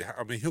anyway?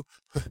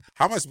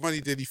 How much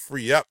money did he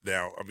free up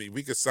now?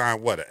 We could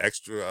sign an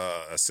extra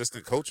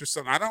assistant coach or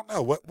something. I don't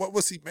know. What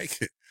was he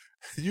making?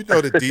 You know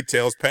the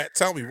details, Pat.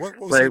 Tell me what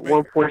was like he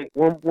making?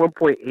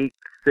 1.86,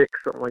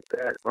 something like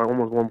that, or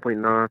almost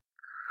 1.9.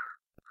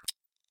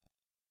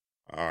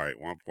 All right,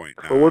 1.9.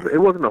 So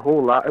it wasn't a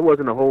whole lot. It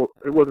wasn't a whole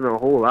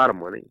lot of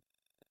money.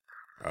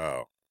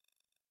 Oh.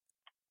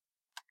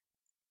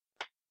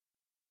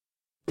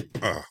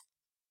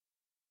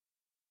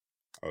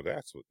 Oh,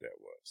 that's what that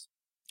was.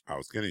 I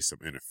was getting some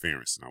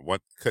interference, and I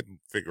couldn't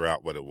figure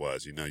out what it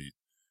was. You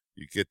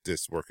get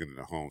this working in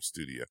the home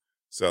studio.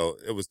 So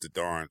it was the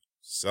darn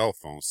cell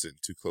phone sitting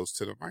too close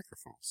to the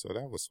microphone. So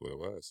that was what it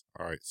was.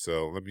 All right,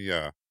 so let me,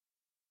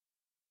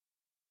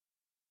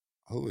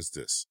 who is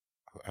this?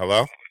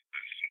 Hello?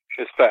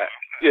 It's Pat.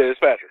 Yeah, it's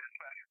Patrick.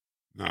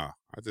 No,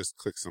 I just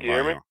clicked somebody you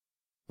hear me? on.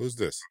 Who's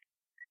this?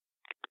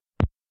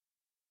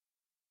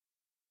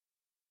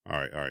 All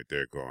right,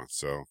 they're gone.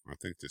 So I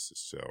think this is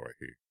Shell right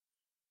here.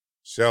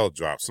 Shell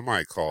dropped.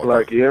 Somebody called.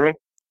 Hello, can you hear me?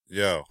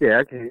 Yo. Yeah,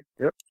 I can.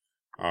 Yep.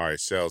 All right,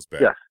 Shell's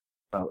back. Yes.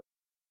 All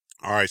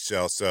right,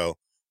 Shell. So,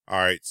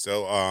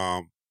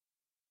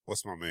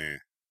 what's my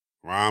man?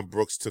 Ron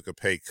Brooks took a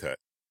pay cut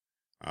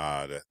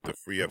to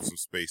free up some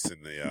space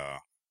in the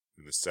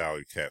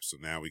salary cap. So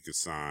now we can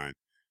sign.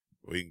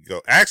 We can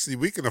go. Actually,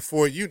 we can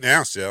afford you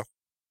now, Shell.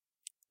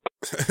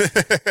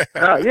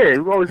 Yeah,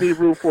 we always need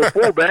room for a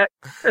fullback.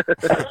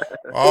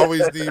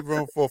 Always need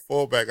room for a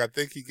fullback. I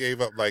think he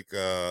gave up like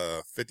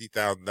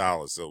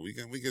 $50,000, so we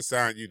can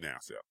sign you now,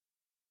 Shell.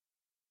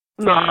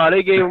 No,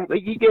 he gave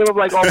up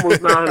like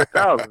almost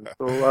 900,000.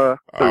 So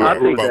I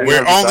think but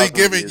we're only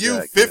giving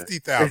you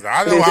 50,000.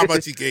 I don't know how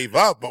much he gave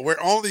up, but we're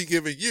only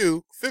giving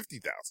you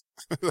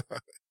 50,000.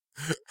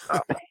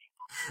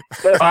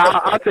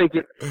 I'll take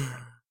it.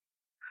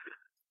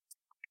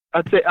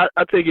 I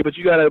take it, but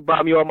you gotta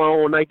buy me all my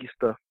own Nike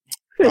stuff.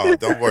 Oh,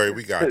 don't worry,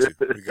 we got you.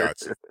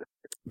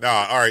 No,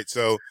 all right.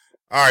 So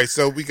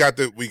we got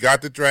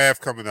the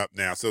draft coming up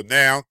now. So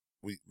now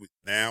we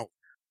now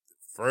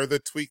further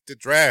tweak the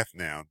draft.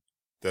 Now,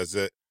 does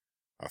it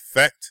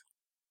affect?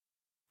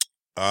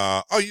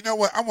 You know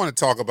what? I want to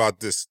talk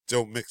about this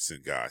Joe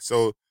Mixon guy.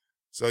 So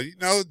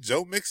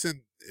Joe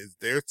Mixon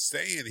they're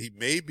saying he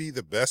may be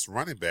the best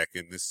running back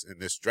in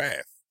this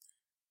draft.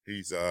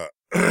 He's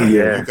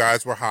you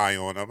guys were high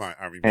on him.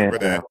 I remember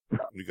that.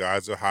 You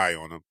guys are high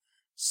on him.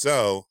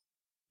 So,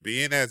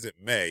 being as it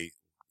may,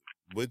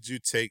 would you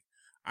take?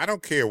 I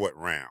don't care what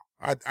round.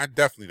 I'm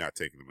definitely not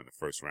taking him in the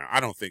first round. I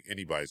don't think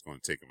anybody's going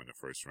to take him in the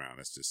first round.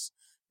 It's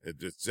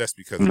just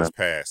because of his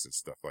past and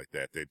stuff like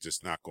that. They're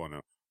just not going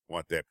to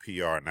want that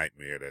PR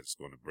nightmare that it's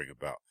going to bring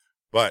about.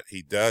 But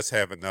he does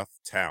have enough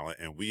talent,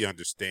 and we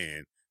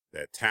understand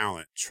that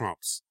talent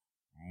trumps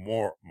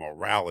more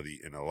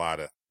morality in a lot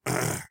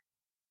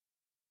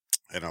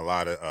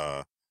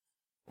of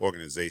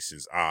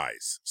organizations'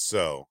 eyes.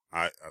 So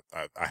I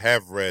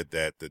have read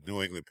that the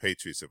New England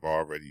Patriots have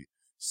already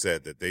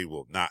said that they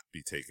will not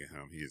be taking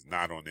him. He is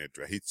not on their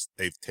draft.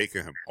 They've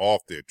taken him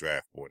off their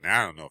draft board.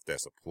 Now I don't know if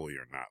that's a ploy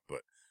or not,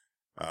 but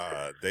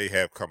they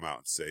have come out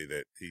and say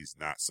that he's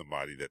not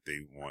somebody that they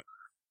want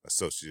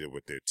associated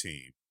with their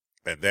team,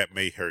 and that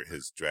may hurt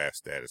his draft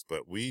status.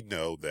 But we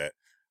know that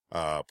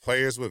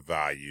players with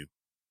value,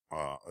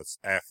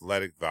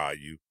 athletic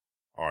value,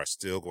 are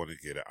still going to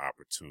get an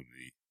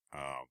opportunity.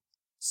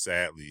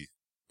 Sadly,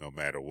 no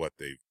matter what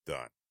they've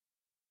done,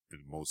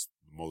 in most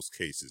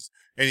cases,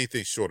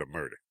 anything short of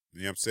murder.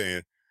 You know what I'm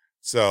saying?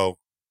 So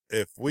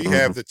if we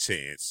have the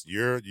chance,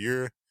 you're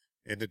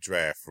in the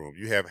draft room,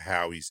 you have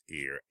Howie's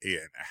ear,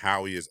 and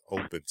Howie is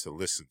open to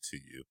listen to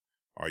you.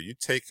 Are you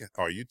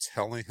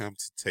telling him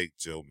to take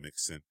Joe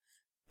Mixon,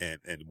 and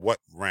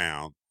what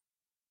round?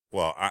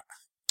 Well, I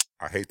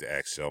hate to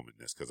ask Shelman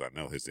this because I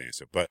know his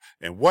answer, but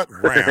in what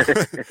round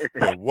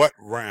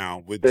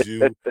would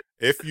you,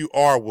 if you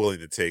are willing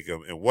to take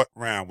him, in what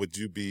round would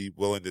you be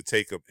willing to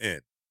take him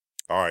in?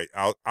 All right,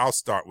 I'll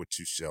start with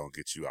you, Shell, and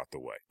get you out the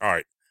way. All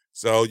right,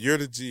 so you're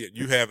the G,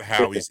 you have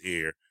Howie's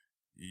ear,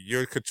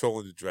 you're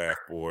controlling the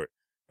draft board,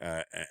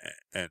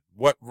 and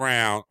what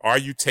round are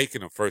you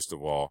taking him? First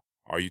of all,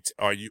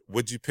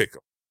 would you pick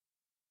him?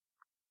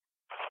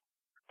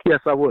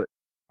 Yes, I would.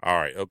 All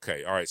right,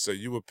 okay, all right. So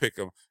you would pick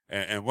him,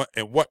 and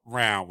what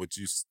round would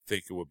you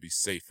think it would be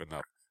safe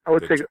enough? I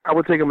would take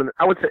him in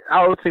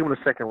the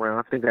second round.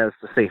 I think that's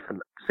the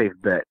safe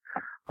bet.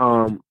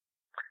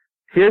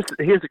 Here's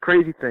the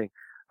crazy thing.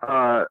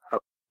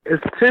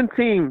 It's 10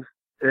 teams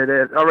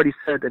that already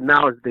said that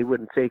now they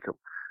wouldn't take him.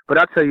 But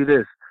I'll tell you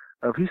this: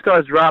 if he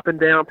starts dropping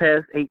down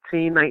past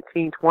 18,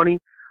 19, 20,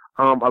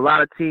 a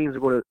lot of teams are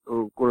going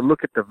to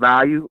look at the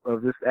value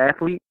of this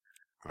athlete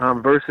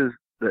versus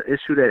the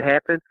issue that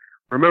happened.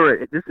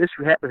 Remember, this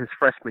issue happened his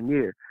freshman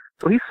year,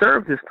 so he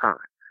served his time.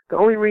 The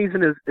only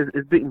reason is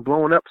being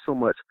blown up so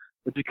much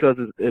is because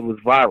it was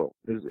viral.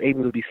 It was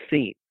able to be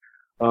seen.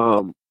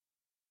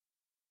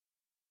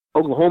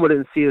 Oklahoma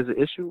didn't see it as an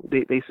issue.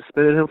 They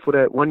suspended him for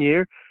that 1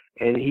 year,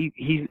 and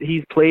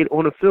he's played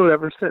on the field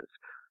ever since.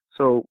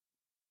 So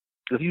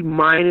if you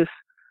minus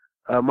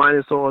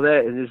all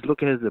that and just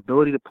look at his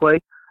ability to play,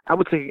 I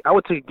would take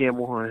a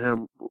gamble on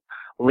him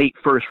late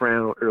first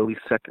round or early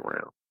second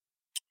round.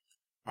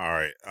 All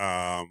right.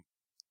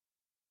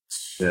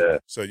 Yeah.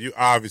 So you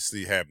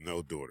obviously have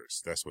no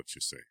daughters. That's what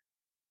you're saying.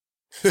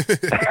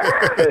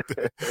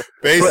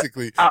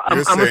 Basically,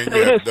 you're saying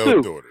you have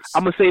no daughters.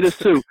 I'm gonna say this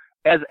too.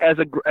 As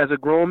a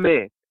grown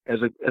man,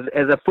 as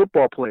a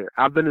football player,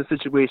 I've been in a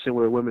situation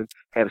where women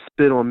have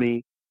spit on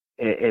me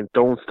and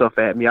thrown stuff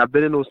at me. I've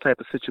been in those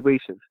type of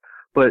situations.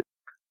 But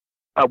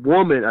a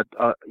woman,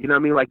 you know what I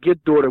mean? Like your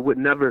daughter would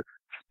never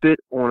spit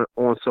on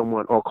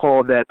someone or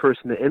call that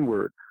person the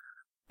N-word.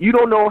 You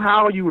don't know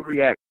how you would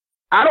react.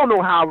 I don't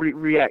know how I would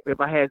react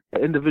if I had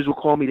an individual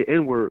call me the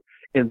N-word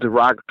in a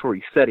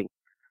derogatory setting.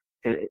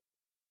 And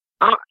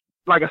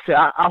like I said,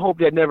 I hope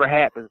that never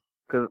happens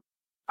because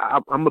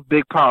I'm a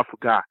big, powerful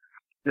guy.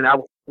 And I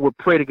would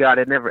pray to God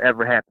that never,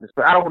 ever happens.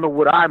 But I don't know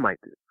what I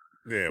might do.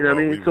 Yeah, you know what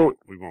I mean?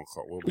 We won't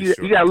call. We'll be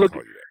sure you got to look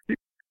at that.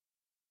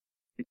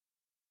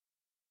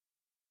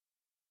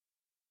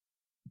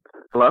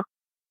 Hello?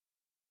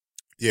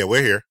 Yeah,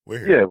 we're here.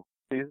 We're here.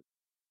 Yeah.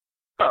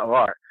 Oh,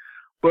 all right.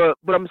 But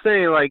I'm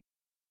saying, like,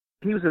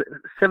 he was a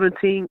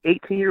 17,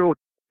 18-year-old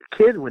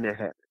kid when that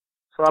happened.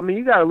 So I mean,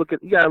 you gotta look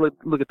at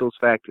those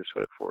factors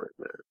for it,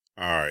 man.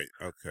 All right,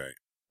 okay.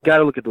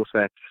 Gotta look at those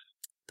factors.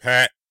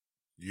 Pat,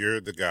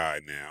 you're the guy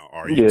now.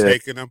 Are you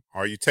taking him?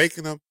 Are you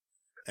taking him?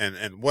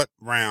 And what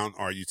round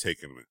are you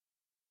taking him in?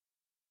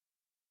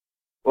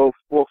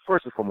 Well,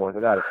 first and foremost,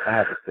 I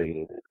have to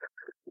say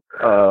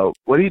that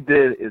what he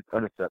did is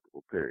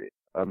unacceptable. Period.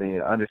 I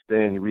mean, I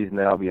understand the reason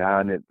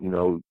behind it. You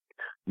know,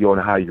 you don't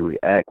know how you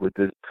react with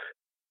this.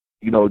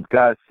 You know, the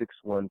guy's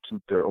 6'1",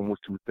 230,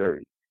 almost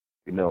 230.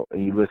 You know,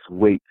 and he lifts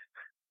weights,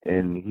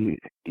 and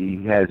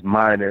he has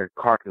minor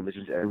car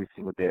collisions every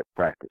single day at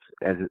practice,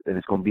 and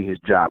it's going to be his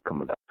job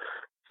coming up.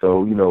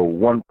 So, you know,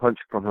 one punch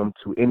from him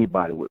to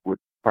anybody would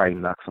probably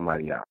knock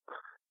somebody out.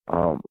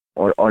 On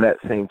that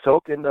same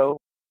token, though,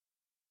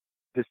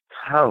 his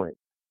talent,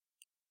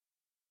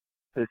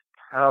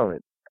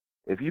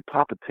 if you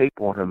pop a tape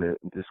on him and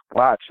just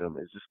watch him,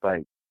 it's just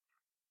like,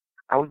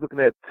 I was looking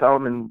at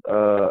Tillman,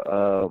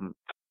 the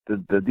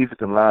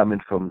defensive lineman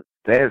from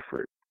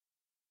Stanford,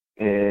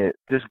 And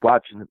just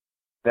watching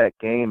that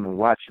game and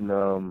watching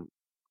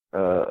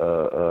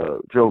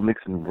Joe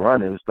Mixon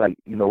run, it was like,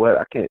 you know what,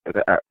 I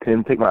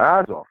can't take my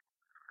eyes off.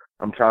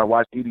 I'm trying to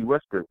watch D.D.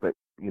 Westbrook, but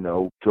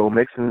Joe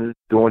Mixon is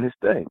doing his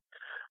thing.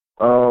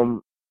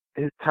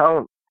 His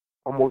talent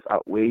almost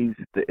outweighs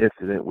the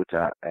incident, which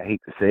I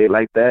hate to say it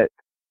like that.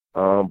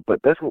 But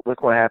that's what's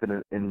going to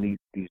happen in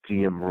these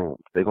GM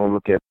rooms. They're going to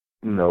look at,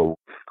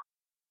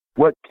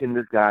 what can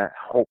this guy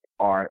help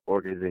our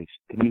organization?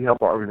 Can he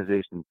help our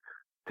organization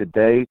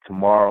today,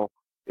 tomorrow?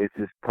 Is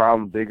his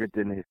problem bigger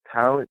than his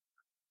talent?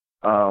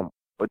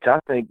 Which I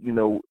think,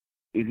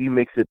 if he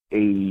makes it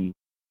a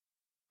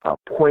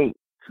point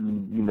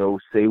to,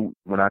 say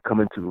when I come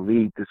into the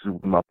league, this is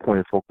my point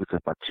of focus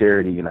of my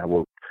charity, and I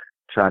will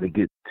try to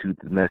get to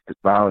domestic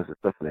violence and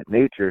stuff of that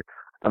nature.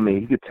 I mean,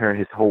 he could turn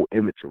his whole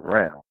image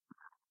around.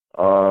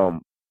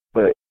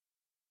 But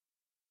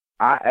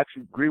I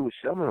actually agree with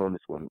Shelman on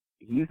this one.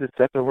 He's a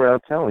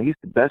second-round talent. He's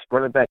the best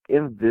running back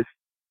in this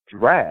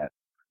draft.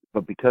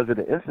 But because of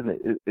the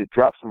incident, it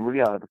drops him really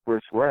out of the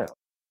first round.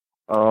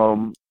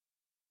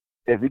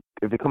 If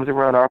it comes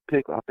around our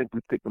pick, I think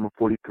we picked him at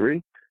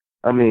 43.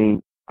 I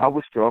mean, I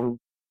would strongly,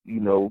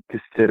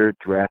 consider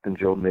drafting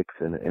Joe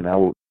Mixon. And I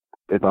would,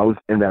 if I was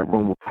in that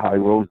room with Howie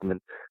Roseman,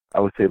 I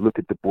would say, look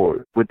at the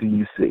board. What do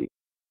you see?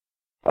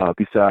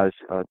 Besides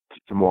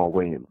Jamal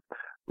Williams.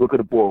 Look at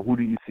the board. Who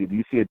do you see? Do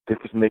you see a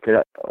difference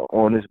maker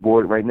on this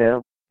board right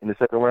now in the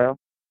second round?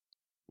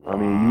 I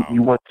mean,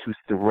 you want to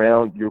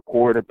surround your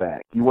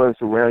quarterback. You want to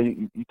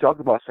surround you talk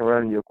about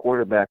surrounding your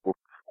quarterback with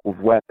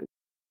weapons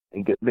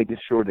and making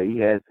sure that he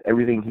has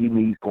everything he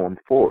needs going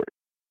forward.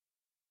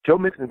 Joe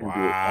Mixon can do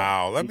it.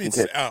 Wow, let me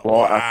say,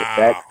 ball out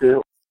the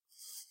backfield.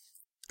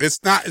 It's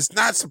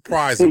not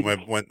surprising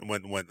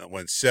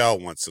when Shell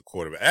wants a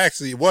quarterback.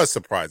 Actually, it was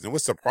surprising. It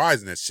was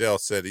surprising that Shell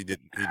said he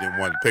didn't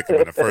want to pick him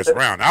in the first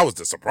round. That was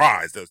the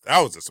surprise.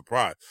 That was the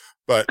surprise.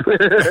 But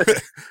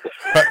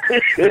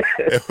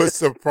it was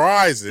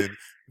surprising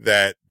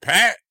that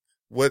Pat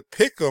would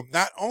pick him.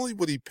 Not only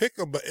would he pick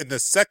him, but in the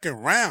second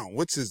round,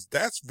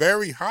 that's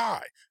very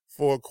high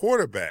for a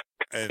quarterback.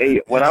 And,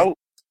 hey, when I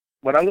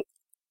look,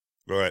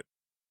 go ahead.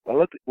 When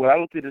I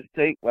look at his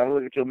tape, when I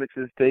look at Joe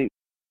Mixon's tape,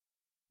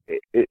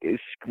 it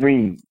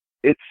screamed.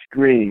 It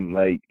screamed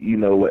like,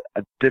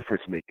 a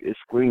difference maker. It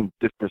screamed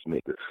difference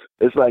maker.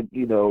 It's like,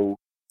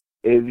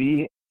 if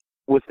he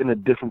was in a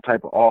different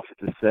type of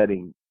offensive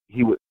setting,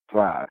 he would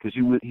thrive because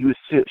he was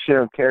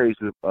sharing carries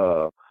with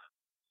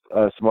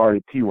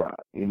Smarty P-Rod,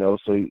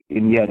 so and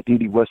he had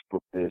D.D.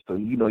 Westbrook there. So,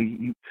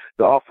 the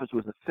offense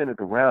was centered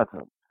around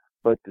him.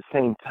 But at the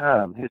same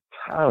time, his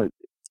talent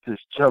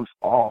just jumps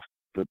off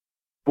the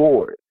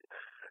board.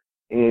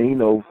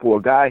 And, for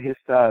a guy his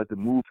size to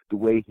move the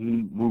way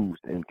he moves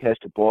and catch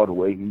the ball the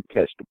way he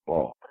catch the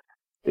ball,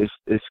 it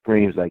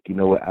screams like,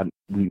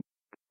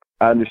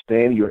 I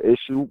understand your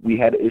issue. We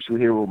had an issue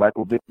here with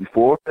Michael Vick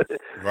before.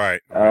 Right.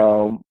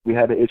 We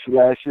had an issue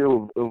last year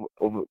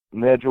of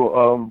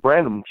Nigel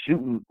Branham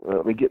shooting,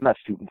 not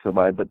shooting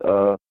somebody, but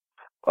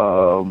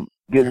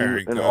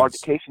getting an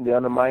altercation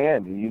down in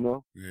Miami,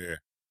 Yeah.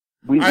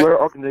 We're an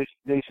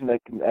organization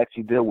that can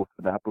actually deal with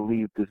it, and I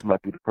believe this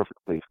might be the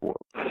perfect place for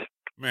it.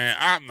 Man,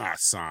 I'm not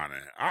signing.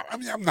 I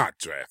mean, I'm not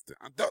drafting.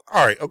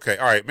 All right, okay,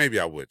 all right. Maybe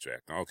I would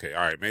draft him. Okay,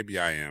 all right. Maybe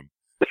I am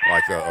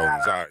like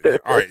Owens.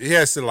 All right, he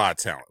has a lot of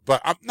talent,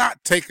 but I'm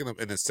not taking him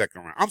in the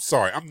second round. I'm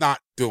sorry, I'm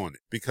not doing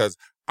it because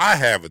I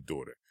have a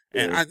daughter,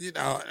 and I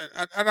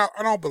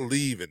don't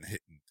believe in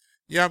hitting.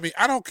 I mean,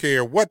 I don't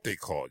care what they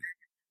call you,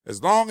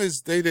 as long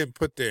as they didn't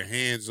put their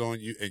hands on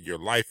you and your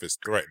life is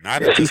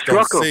threatened. She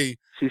struck him.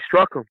 She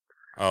struck him.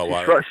 Oh,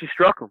 wow. She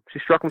struck him. She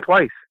struck him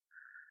twice.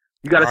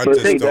 You got to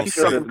see that she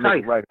struck him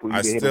twice.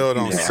 I still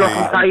don't see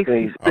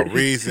a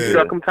reason she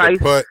struck him twice.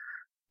 To put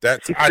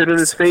that. She spit in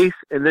his face,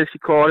 and then she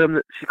called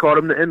him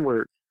the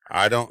N-word.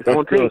 I don't.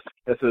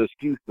 That's an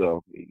excuse,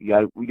 though. We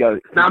got.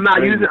 Now, I'm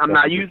not using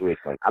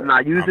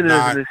it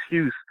as an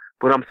excuse.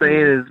 What I'm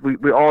saying is,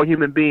 we're all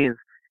human beings,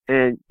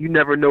 and you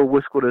never know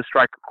what's going to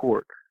strike a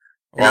chord.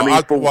 Well,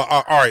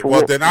 all right.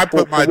 Well, then I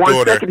put my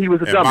daughter. He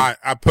was a dummy.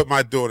 I put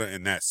my daughter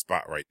in that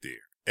spot right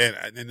there.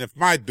 And if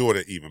my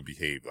daughter even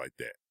behaved like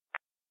that,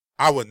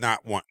 I would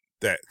not want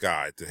that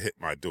guy to hit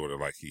my daughter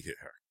like he hit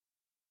her.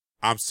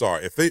 I'm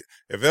sorry. If it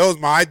was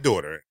my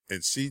daughter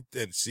and she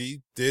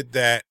did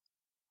that,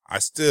 I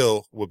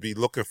still would be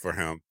looking for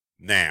him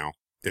now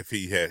if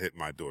he had hit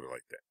my daughter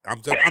like that.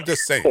 I'm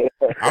just saying.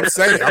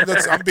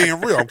 I'm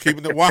being real. I'm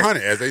keeping it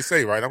 100, as they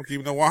say, right? I'm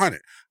keeping it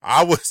 100.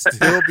 I would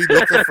still be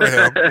looking for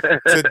him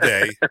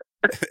today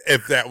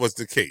if that was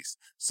the case.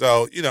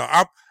 So,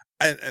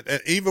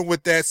 and even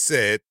with that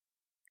said,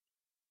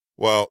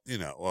 well, if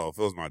it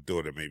was my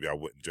daughter, maybe I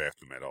wouldn't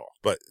draft him at all,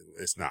 but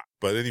it's not.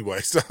 But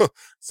anyway, so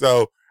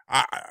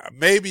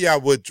maybe I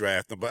would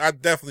draft him, but I'm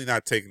definitely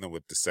not taking him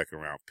with the second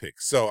round pick.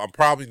 So I'm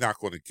probably not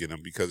going to get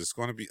him because it's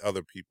going to be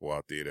other people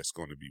out there that's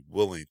going to be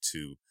willing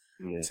to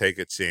take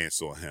a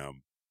chance on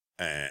him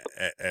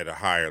at a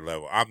higher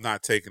level. I'm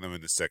not taking him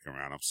in the second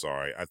round. I'm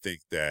sorry. I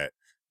think that,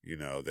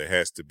 there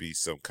has to be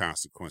some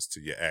consequence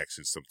to your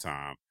actions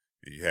sometime.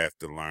 and you have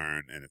to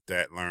learn. And if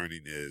that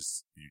learning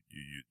is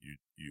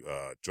you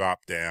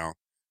drop down,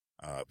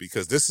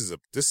 because this is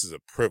a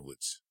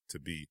privilege to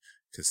be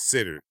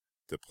considered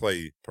to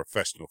play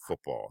professional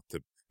football.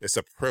 It's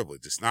a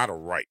privilege. It's not a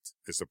right.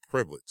 It's a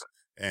privilege.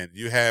 And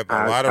you have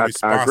a lot of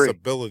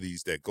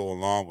responsibilities that go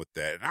along with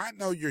that. And I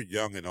know you're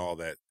young and all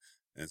that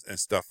and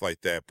stuff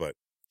like that, but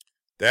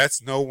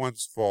that's no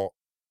one's fault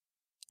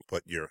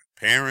but your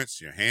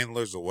parents, your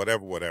handlers, or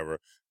whatever.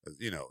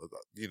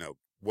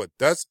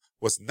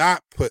 What's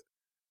not put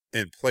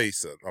in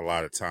place a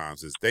lot of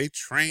times is they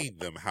train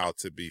them how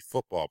to be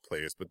football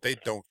players, but they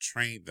don't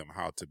train them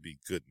how to be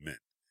good men.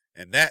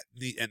 And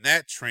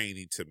that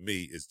training to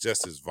me is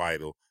just as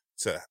vital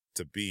to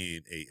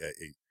being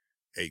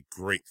a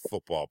great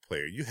football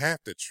player. You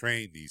have to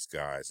train these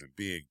guys and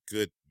being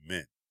good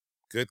men,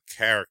 good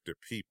character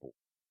people,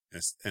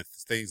 and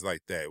things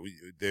like that.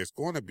 There's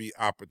going to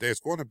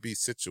be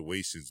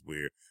situations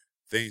where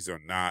things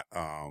are not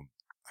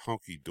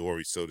hunky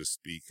dory, so to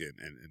speak, and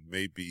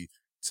may be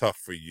tough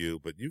for you,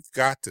 but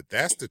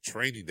that's the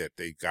training that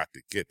they got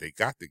to get. They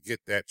got to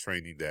get that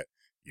training that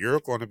you're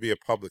going to be a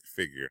public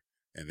figure,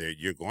 and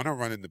you're going to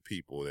run into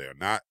people. They're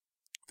not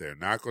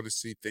going to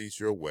see things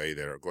your way.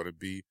 That are going to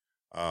be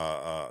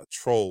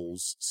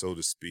trolls, so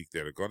to speak.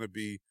 That are going to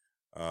be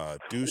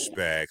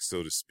douchebags,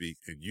 so to speak.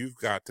 And you've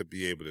got to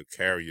be able to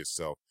carry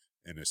yourself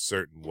in a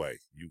certain way.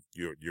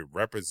 You're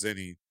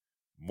representing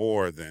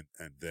more than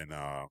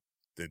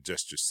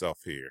just yourself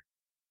here,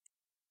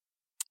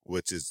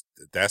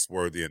 that's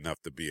worthy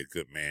enough to be a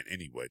good man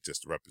anyway,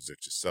 just to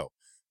represent yourself.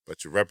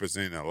 But you're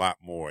representing a lot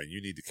more, and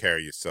you need to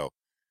carry yourself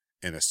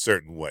in a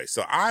certain way.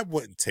 So I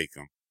wouldn't take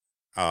him,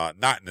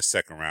 not in the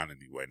second round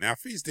anyway. Now,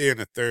 if he's there in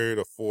the third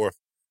or fourth,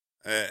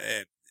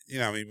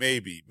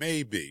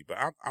 maybe, but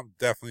I'm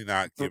definitely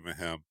not giving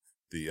him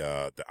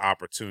the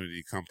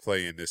opportunity to come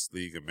play in this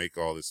league and make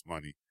all this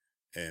money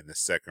in the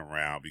second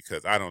round,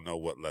 because I don't know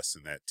what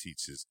lesson that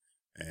teaches,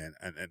 and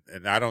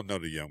I don't know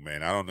the young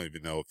man. I don't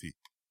even know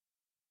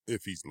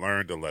if he's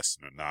learned a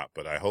lesson or not,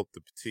 but I hope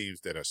the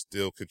teams that are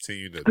still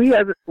continuing to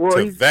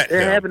vet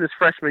him. It happened his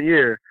freshman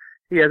year.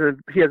 He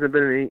hasn't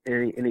been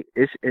in any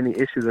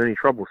issues or any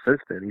trouble since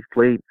then. He's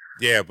played.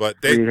 Yeah, but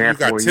you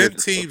got 10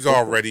 teams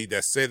already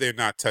that say they're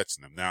not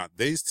touching him. Now,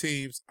 these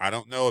teams, I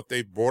don't know if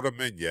they've brought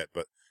him in yet,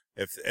 but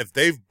if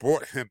they've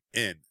brought him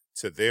in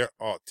to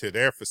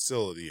their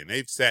facility and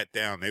they've sat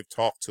down, they've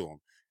talked to him,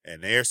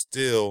 and they're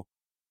still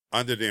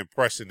under the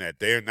impression that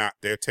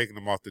they're taking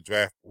him off the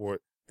draft board,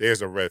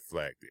 there's a red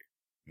flag there.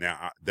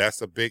 Now,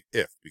 that's a big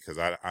if, because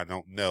I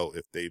don't know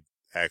if they've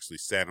actually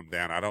sat him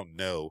down. I don't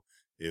know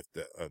if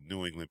the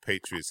New England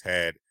Patriots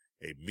had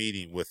a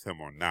meeting with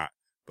him or not.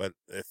 But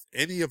if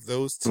any of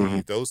those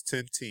teams, those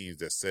 10 teams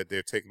that said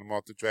they're taking him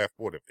off the draft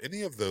board, if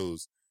any of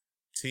those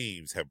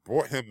teams have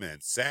brought him in,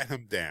 sat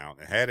him down,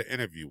 and had an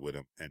interview with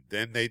him, and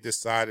then they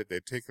decided they're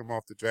taking him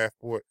off the draft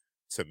board,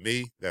 to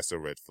me, that's a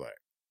red flag.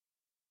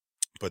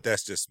 But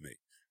that's just me.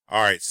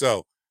 All right,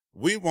 so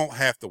we won't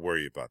have to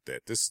worry about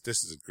that. This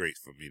is great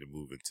for me to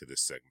move into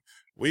this segment.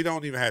 We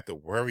don't even have to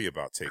worry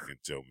about taking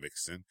Joe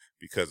Mixon,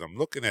 because I'm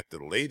looking at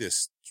the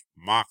latest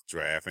mock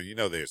draft, and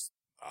there's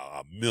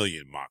a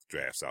million mock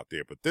drafts out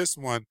there, but this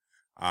one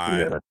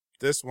I'm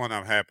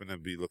happen to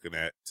be looking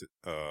at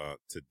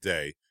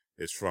today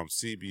is from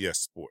CBS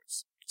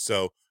Sports.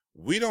 So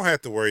we don't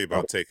have to worry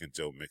about taking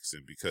Joe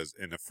Mixon, because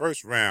in the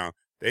first round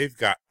they've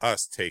got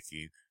us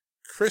taking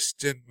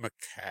Christian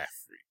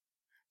McCaffrey.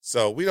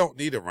 So we don't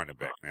need a running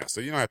back now. So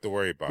you don't have to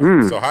worry about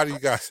it. So how do you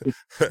guys?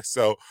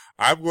 So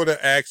I'm going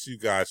to ask you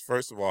guys,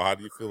 first of all, how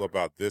do you feel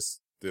about this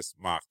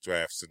mock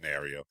draft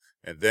scenario?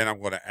 And then I'm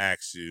going to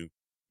ask you,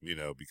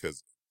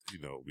 because,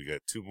 we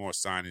got 2 more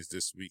signings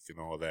this week and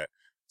all that.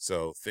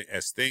 So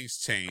as things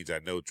change, I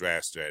know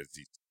draft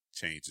strategy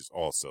changes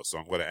also. So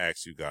I'm going to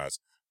ask you guys,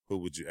 who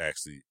would you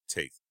actually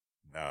take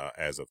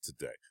as of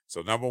today?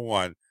 So number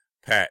one,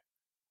 Pat,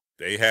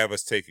 they have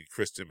us taking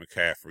Christian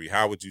McCaffrey.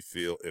 How would you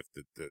feel if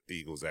the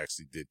Eagles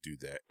actually did do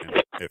that?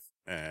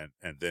 And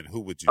then who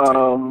would you take?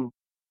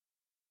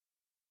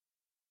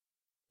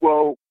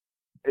 Well,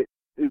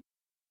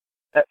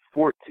 at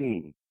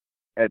 14,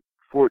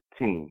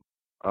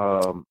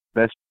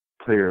 best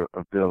player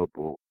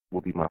available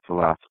will be my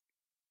philosophy.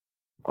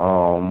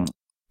 And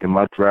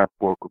my draft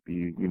board would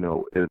be,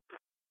 if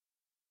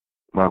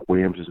Mark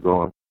Williams is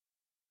gone,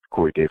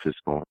 Corey Davis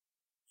is gone.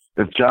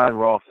 If John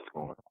Ross is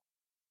gone,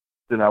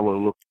 then I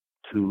will look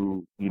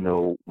to,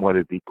 one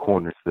of the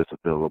corners that's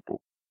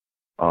available.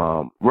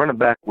 Running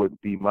back would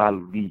be my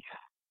least.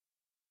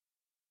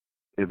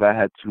 If I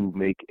had to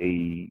make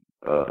a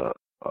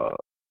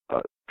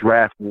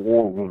draft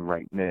war room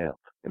right now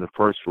in the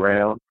first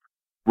round,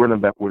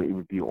 running back would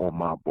even be on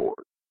my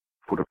board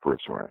for the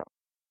first round.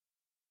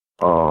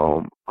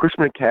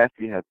 Christian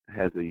McCaffrey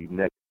has a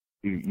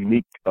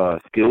unique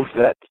skill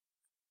set,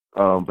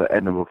 but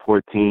at number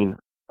 14,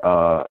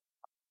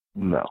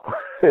 no.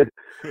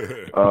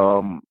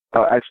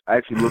 I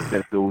actually looked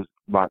at those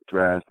mock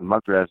drafts. And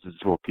mock drafts is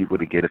for people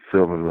to get a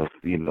feeling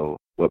of,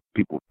 what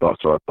people's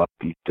thoughts are about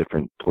these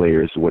different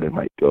players, where they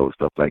might go,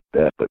 stuff like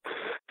that. But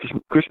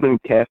Christian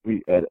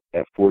McCaffrey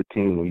at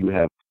 14, when you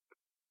have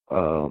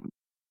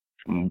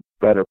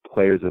better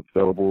players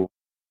available,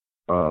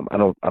 I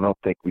don't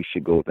think we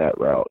should go that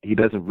route. He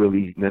doesn't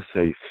really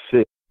necessarily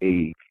fit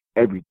a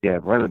every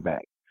damn running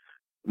back.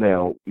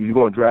 Now, you're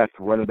going to draft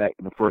a running back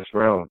in the first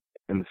round,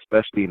 and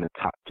especially in the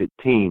top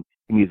 15,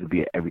 he needs to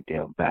be an every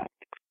down back.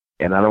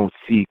 And I don't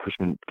see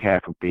Christian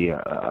McCaffrey being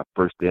a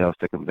first down,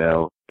 second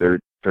down,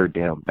 third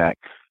down back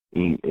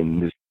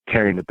and just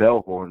carrying the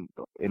bell horn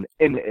in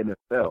the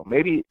NFL.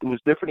 Maybe it was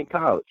different in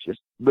college. It's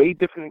way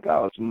different in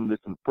college than this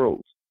in the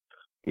pros.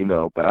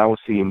 But I don't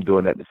see him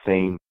doing that the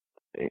same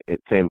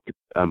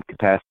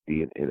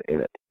capacity in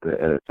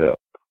the NFL,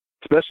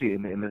 especially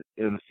in the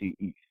NFC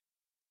East.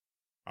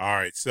 All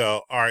right,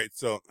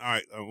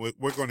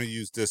 we're going to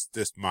use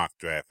this mock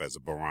draft as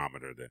a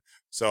barometer then.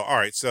 So, all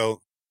right,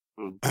 so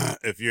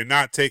if you're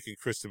not taking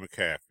Christian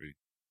McCaffrey,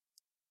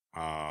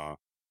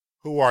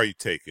 who are you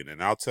taking?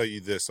 And I'll tell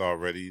you this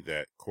already,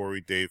 that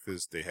Corey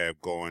Davis they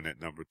have going at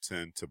number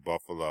 10 to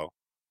Buffalo.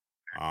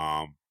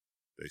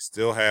 They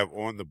still have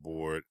on the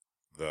board,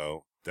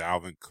 though,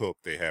 Dalvin Cook.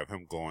 They have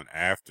him going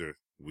after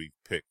we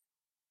pick.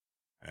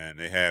 And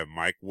they have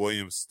Mike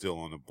Williams still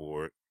on the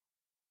board.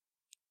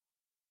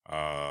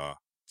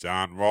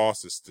 John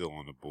Ross is still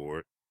on the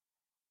board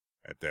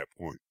at that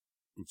point.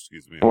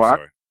 Excuse me, I'm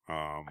sorry.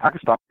 I can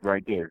stop you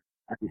right there.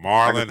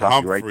 Marlon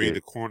Humphrey,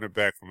 the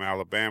cornerback from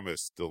Alabama,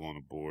 is still on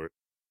the board.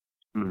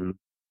 Mm-hmm.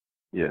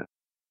 Yeah.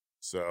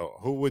 So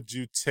who would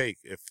you take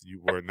if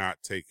you were not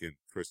taking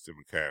Christian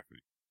McCaffrey?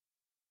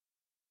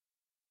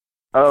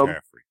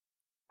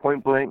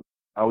 Point blank,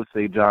 I would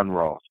say John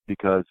Ross,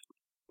 because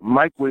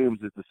Mike Williams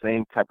is the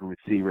same type of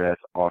receiver as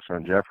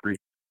Alshon Jeffrey.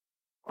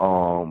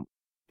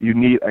 You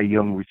need a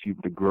young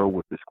receiver to grow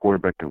with this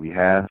quarterback that we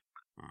have,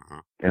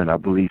 and I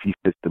believe he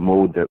fits the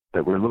mold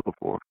that we're looking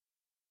for.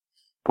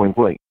 Point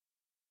blank.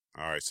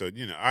 All right, so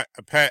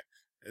Pat,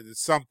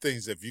 some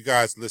things. If you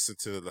guys listen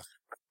to the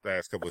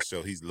last couple of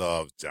shows, he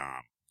loves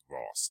John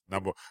Ross.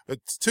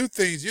 It's two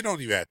things you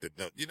don't even have to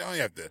know. You don't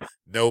even have to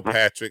know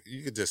Patrick.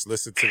 You can just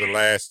listen to the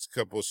last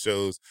couple of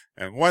shows,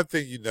 and one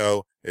thing you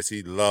know is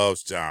he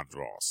loves John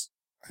Ross.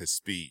 His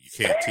speed, you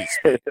can't teach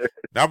speed.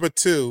 Number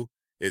two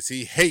is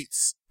he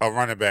hates a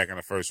running back in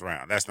the first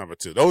round. That's number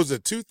two. Those are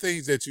two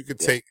things that you can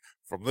take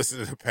from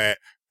listening to Pat.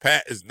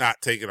 Pat is not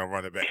taking a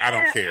running back. I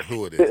don't care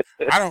who it is.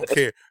 I don't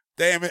care.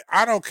 Damn it.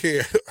 I don't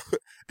care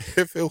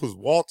if it was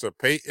Walter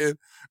Payton,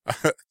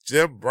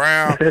 Jim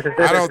Brown.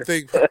 I don't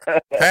think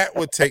Pat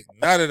would take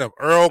none of them.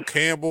 Earl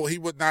Campbell. He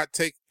would not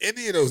take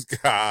any of those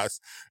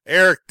guys.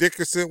 Eric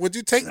Dickerson. Would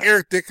you take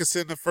Eric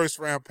Dickerson in the first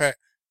round, Pat?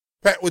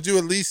 Pat, would you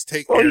at least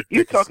take Eric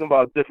You're Dickerson? talking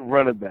about different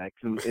running backs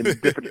in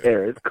different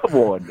eras. Come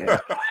on, man.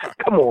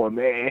 Come on,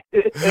 man.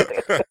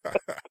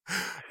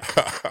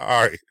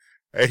 All right.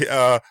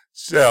 Hey,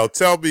 Shell,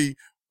 tell me,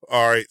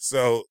 all right,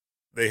 so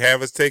they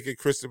have us taking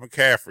Christian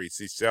McCaffrey.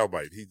 See, Shell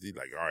might, he's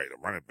like, all right,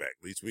 a running back.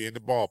 At least we in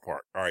the ballpark.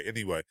 All right,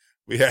 anyway,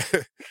 we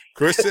have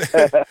Christian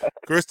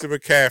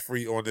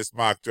McCaffrey on this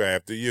mock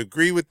draft. Do you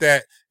agree with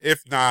that?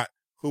 If not,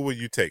 who will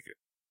you take it?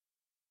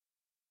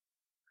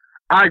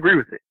 I agree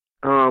with it.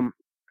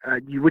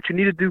 What you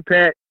need to do,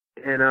 Pat,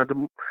 and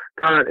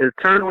is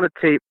turn on the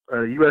tape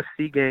of the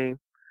USC game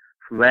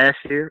from last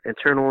year and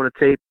turn on the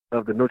tape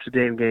of the Notre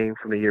Dame game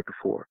from the year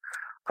before.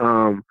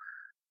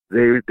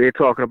 They're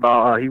talking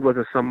about he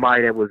wasn't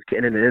somebody that was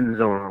getting in the end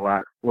zone a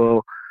lot.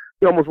 Well,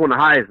 he almost won the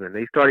Heisman.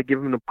 They started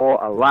giving him the ball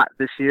a lot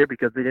this year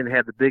because they didn't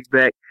have the big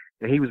back,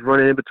 and he was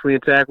running in between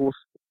the tackles.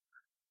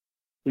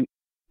 He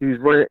was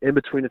running in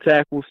between the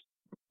tackles,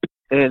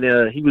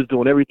 and he was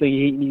doing everything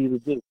he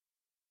needed to do.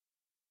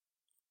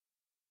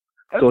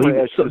 So he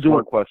was doing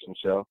one question,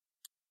 Shell.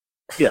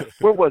 Yeah,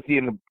 where was he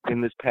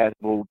in this past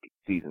bowl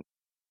season?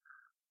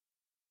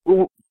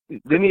 Well,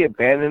 didn't he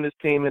abandon his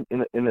team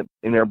in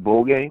their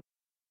bowl game?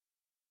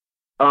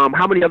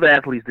 How many other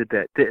athletes did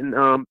that?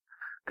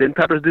 Didn't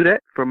Peppers do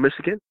that from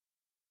Michigan?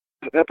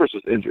 Peppers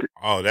was injured.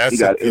 Oh,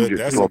 that's a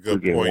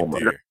good point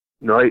there.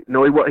 No,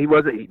 he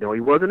wasn't. No,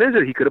 he wasn't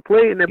injured. He could have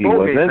played in that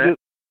bowl game. Man.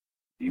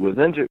 He was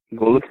injured.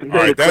 Go look at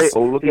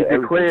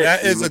that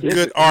is a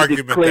good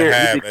argument to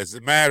have. As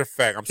a matter of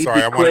fact, I'm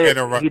sorry, I want to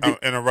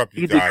interrupt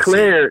you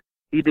guys.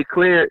 He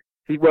declared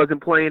he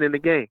wasn't playing in the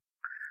game.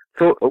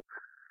 So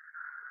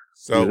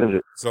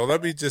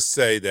let me just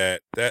say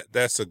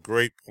that's a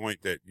great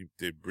point that you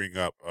did bring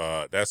up.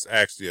 That's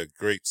actually a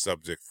great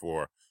subject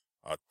for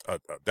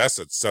that's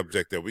a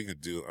subject that we can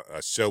do,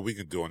 a show we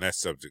can do on that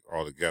subject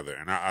altogether.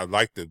 And I'd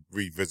like to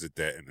revisit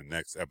that in the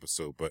next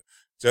episode. But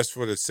just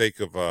for the sake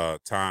of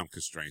time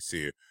constraints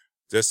here,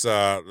 just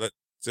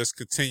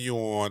continue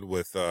on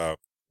with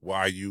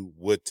why you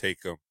would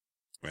take him,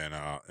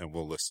 and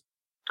we'll listen.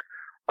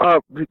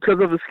 Because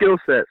of the skill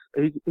sets,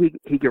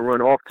 he can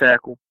run off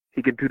tackle.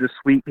 He can do the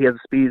sweep. He has the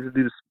speed to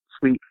do the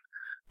sweep.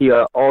 He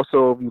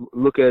also, if you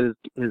look at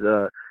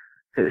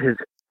his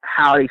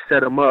how they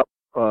set him up,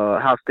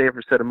 how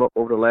Stanford set him up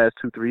over the last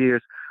 2-3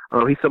 years,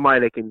 He's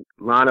somebody that can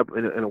line up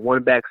in a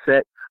one-back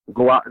set,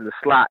 go out in the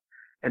slot.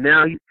 And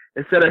now,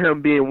 instead of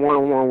him being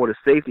one-on-one with a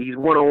safety, he's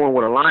one-on-one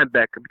with a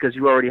linebacker because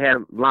you already had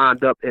him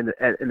lined up in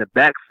the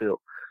backfield.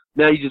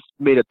 Now you just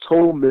made a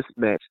total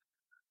mismatch.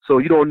 So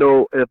you don't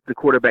know if the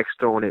quarterback's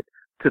throwing it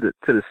to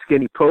the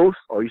skinny post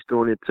or he's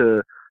throwing it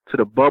to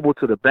the bubble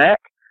to the back.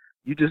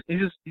 You just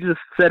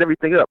set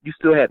everything up. You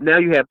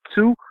have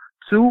two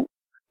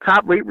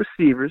top-rate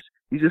receivers.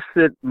 You just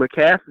sent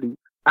McCaffrey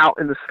out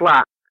in the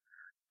slot.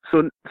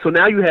 So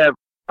now you have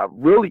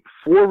really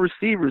 4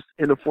 receivers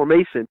in the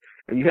formation,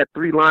 and you had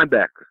 3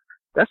 linebackers.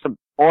 That's an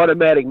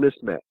automatic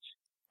mismatch.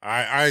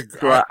 I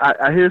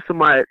hear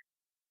somebody.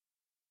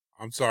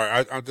 I'm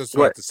sorry. I just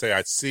want to say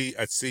I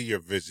see your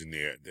vision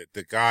there.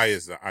 The guy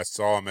is. I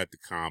saw him at the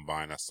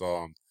combine. I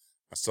saw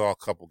a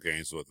couple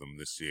games with him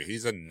this year.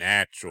 He's a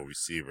natural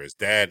receiver. His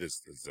dad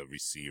is a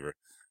receiver.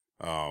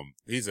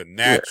 He's a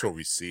natural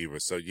receiver.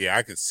 So yeah,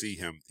 I can see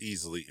him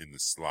easily in the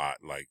slot,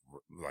 like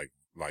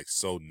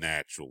so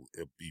natural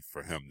it'd be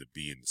for him to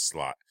be in the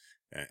slot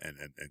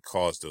and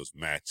cause those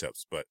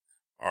matchups. But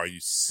are you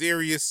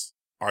serious?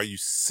 Are you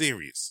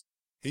serious?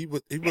 He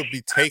would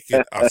be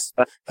taking us.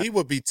 He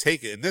would be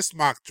taking in this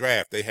mock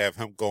draft. They have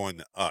him going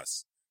to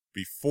us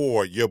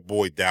before your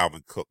boy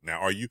Dalvin Cook. Now,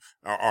 are you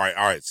all right?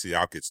 All right. See,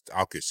 I'll get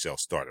Shell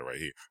started right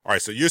here. All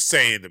right. So you're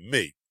saying to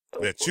me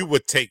that you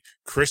would take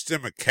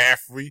Christian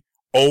McCaffrey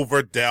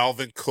over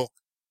Dalvin Cook?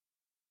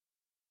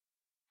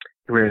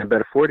 He ran a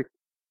better 40.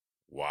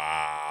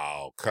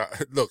 Wow.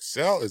 Look,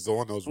 Shell is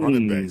on those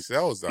running backs.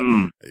 Shell is look,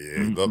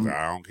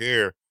 I don't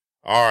care.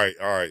 All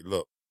right,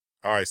 look.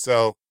 All right,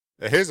 so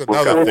here's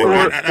another thing.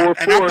 And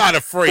I'm not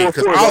afraid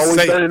because I'll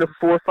say it.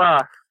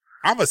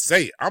 I'm going to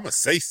say it. I'm going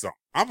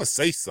to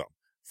say something.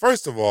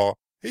 First of all,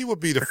 he would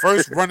be the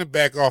first running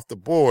back off the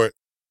board,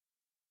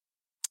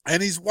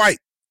 and he's white.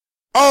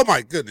 Oh,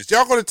 my goodness.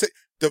 Y'all going to take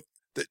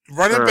the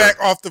running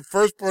back off the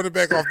first running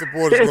back off the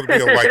board is going to be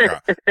a white guy.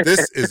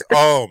 This is,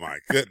 oh my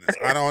goodness.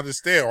 I don't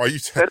understand. Are you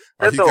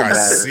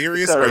guys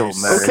serious? Are you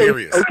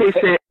serious?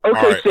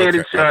 Okay,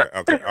 Shannon Sharp.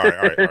 Okay, all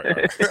right.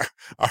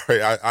 All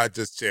right, I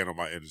just channeled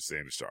my inner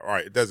Shannon Sharp. All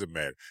right, it doesn't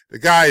matter. The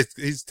guy,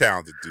 he's a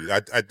talented dude.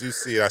 I do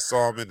see it. I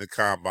saw him in the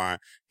combine.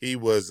 He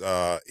was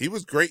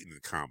great in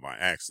the combine,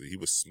 actually. He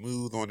was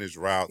smooth on his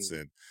routes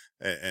and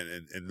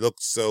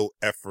looked so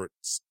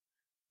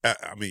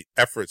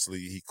effortlessly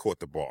he caught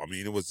the ball. I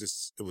mean, it was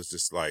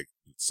just like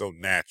so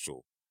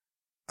natural,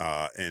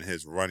 in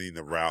his running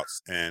the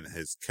routes and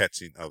his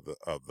catching of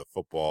the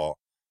football.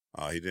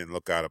 He didn't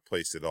look out of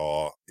place at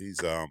all. He's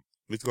going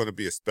to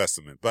be a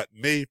specimen. But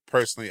me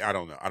personally, I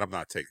don't know. I'm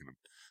not taking him.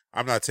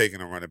 I'm not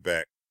taking a running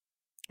back,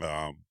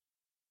 that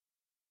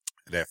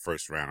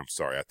first round. I'm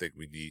sorry. I think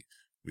we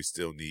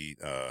still need,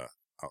 a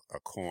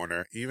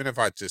corner. Even if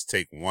I just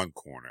take one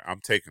corner,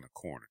 I'm taking a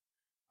corner.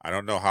 I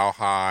don't know how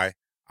high.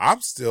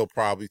 I'm still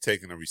probably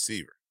taking a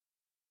receiver.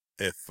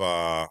 If,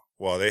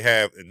 they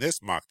have, in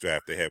this mock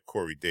draft, they have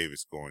Corey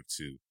Davis going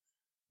to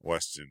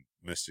Western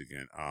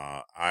Michigan.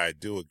 I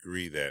do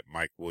agree that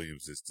Mike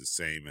Williams is the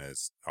same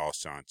as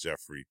Alshon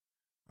Jeffrey.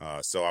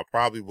 So I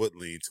probably would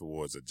lean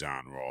towards a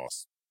John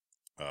Ross,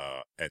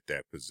 at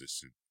that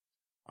position.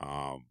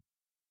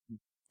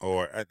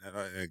 Or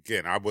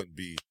again, I wouldn't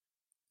be,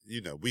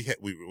 we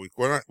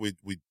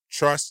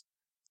trust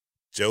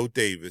Joe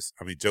Douglas,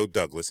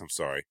 I'm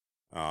sorry.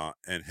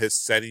 And his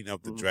setting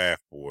of the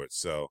draft board.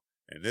 So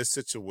in this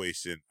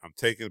situation, I'm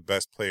taking the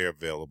best player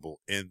available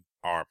in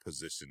our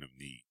position of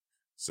need.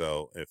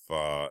 So if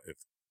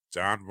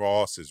John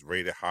Ross is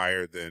rated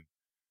higher than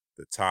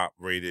the top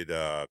rated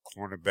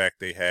cornerback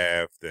they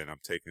have, then I'm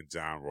taking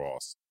John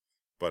Ross.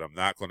 But I'm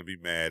not going to be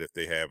mad if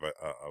they have a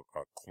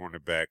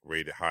cornerback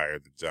rated higher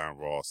than John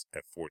Ross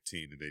at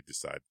 14 and they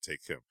decide to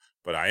take him.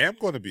 But I am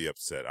going to be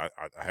upset. I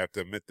have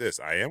to admit this.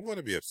 I am going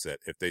to be upset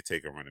if they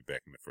take a running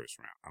back in the first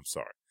round. I'm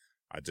sorry.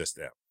 I just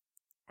am.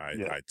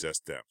 I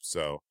just am.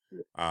 So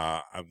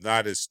I'm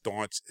not as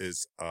staunch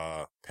as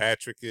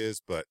Patrick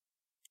is, but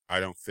I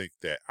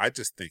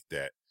just think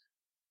that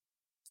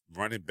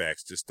running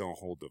backs just don't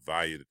hold the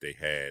value that they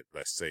had,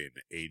 let's say, in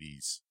the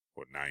 80s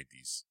or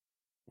 90s,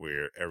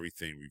 where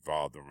everything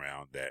revolved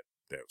around that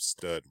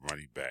stud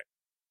running back.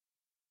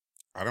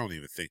 I don't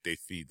even think they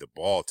feed the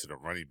ball to the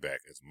running back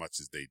as much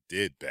as they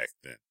did back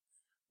then,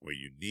 where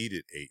you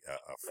needed a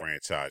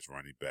franchise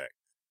running back.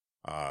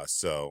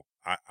 So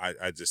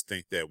I just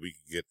think that we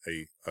can get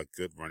a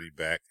good running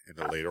back in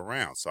the later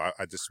rounds. So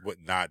I just would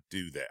not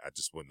do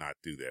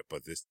that.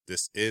 But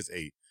this is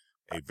a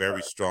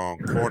very strong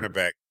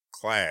cornerback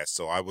class.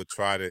 So I would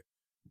try to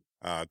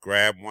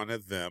grab one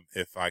of them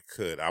if I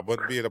could. I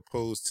wouldn't be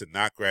opposed to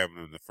not grabbing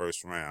them in the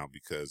first round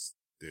because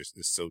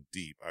it's so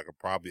deep. I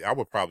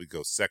would probably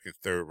go second,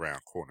 third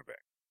round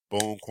cornerback.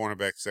 Boom,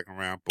 cornerback second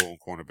round. Boom,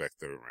 cornerback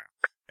third round,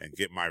 and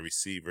get my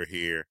receiver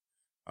here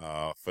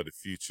for the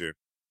future.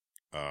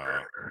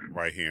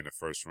 Right here in the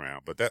first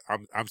round, but that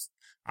I'm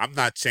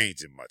not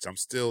changing much. I'm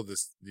still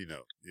this,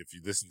 if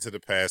you listen to the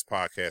past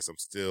podcast, I'm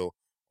still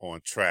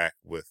on track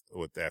with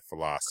that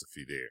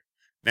philosophy there.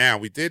 Now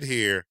we did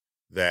hear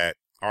that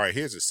All right,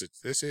 here's a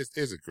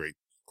great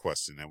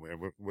question, and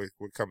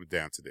we're coming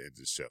down to the end of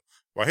the show.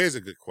 Well, here's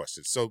a good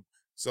question. So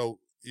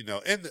in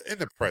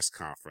the press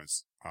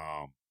conference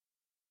of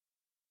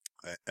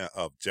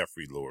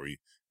Jeffrey Lurie,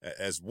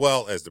 as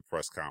well as the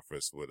press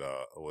conference with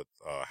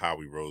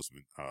Howie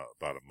Roseman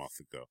about a month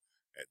ago,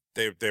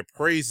 they're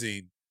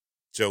praising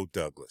Joe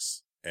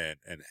Douglas, and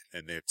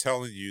they're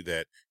telling you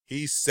that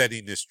he's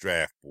setting this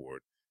draft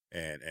board,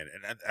 and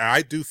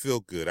I do feel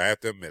good. I have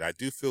to admit, I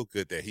do feel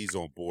good that he's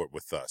on board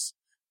with us.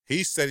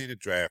 He's setting the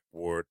draft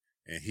board,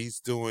 and he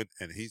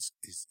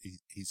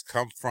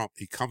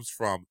comes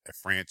from a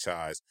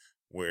franchise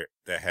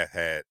that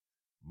had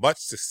much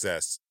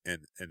success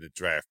in the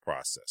draft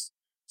process.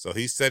 So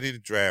he's setting the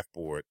draft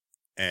board,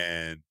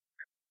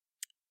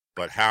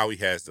 but Howie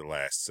has the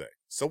last say.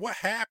 So what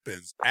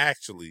happens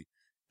actually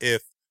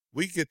if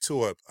we get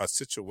to a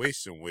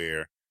situation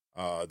where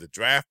the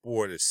draft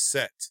board is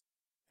set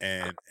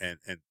and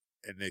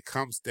it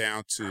comes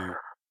down to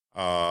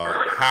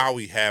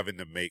Howie having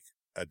to make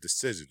a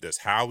decision? Does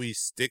Howie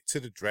stick to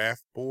the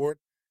draft board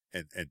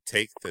and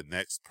take the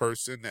next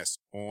person that's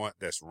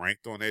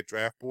ranked on that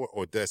draft board,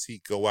 or does he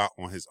go out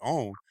on his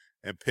own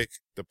and pick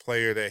the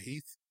player that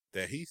he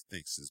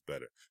thinks is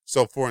better?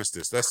 So, for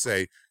instance, let's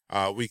say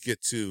we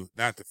get to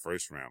not the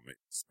first round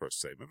per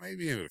se, but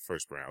maybe in the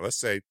first round. Let's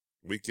say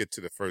we get to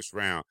the first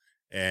round,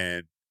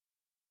 and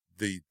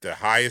the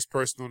highest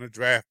person on the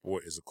draft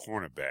board is a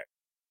cornerback,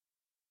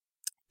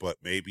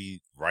 but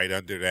maybe right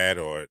under that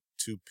or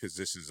two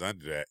positions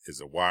under that is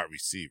a wide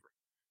receiver.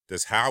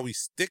 Does Howie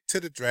stick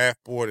to the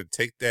draft board and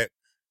take that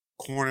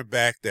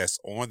cornerback that's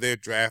on their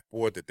draft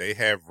board that they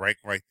have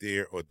ranked right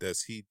there, or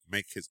does he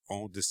make his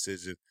own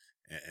decision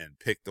and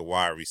pick the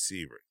wide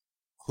receiver?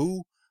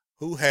 Who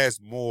has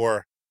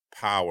more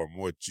power,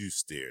 more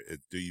juice there?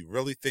 Do you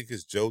really think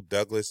it's Joe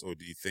Douglas, or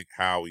do you think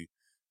Howie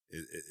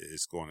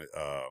is going to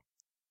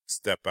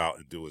step out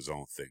and do his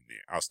own thing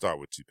there? I'll start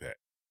with you, Pat.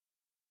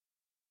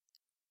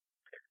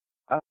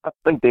 I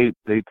think they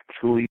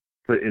truly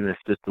put in a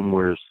system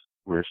where it's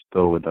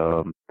still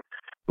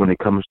when it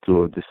comes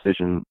to a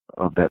decision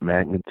of that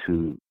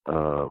magnitude,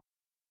 the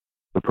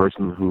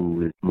person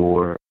who is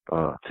more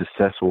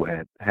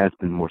has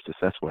been more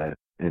successful at,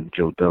 and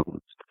Joe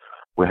Douglas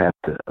will have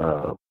to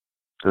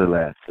the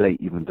last say,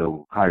 even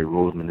though Howie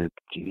Roseman is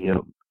the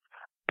GM.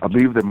 I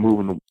believe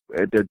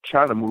they're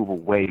trying to move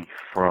away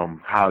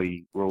from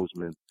Howie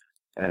Roseman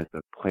as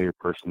a player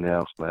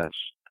personnel /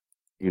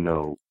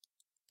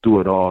 do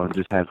it all, and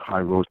just have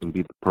Howie Roseman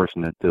be the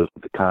person that deals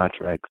with the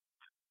contracts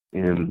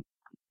and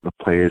the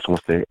players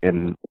once they're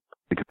in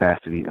the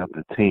capacity of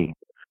the team.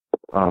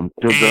 Joe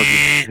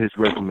Douglas, his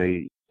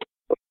resume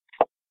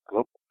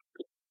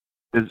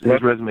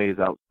is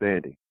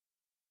outstanding.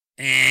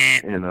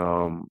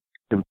 And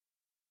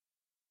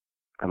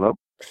hello?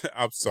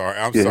 I'm sorry.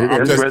 I'm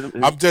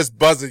just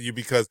buzzing you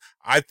because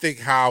I think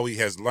Howie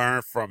has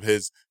learned from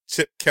his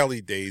Chip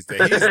Kelly days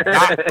that he's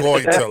not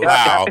going to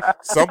allow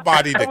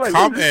somebody to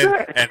come in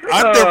and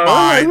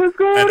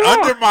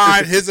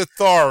undermine his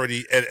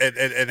authority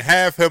and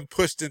have him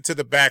pushed into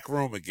the back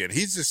room again.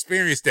 He's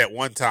experienced that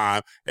one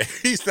time, and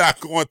he's not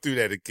going through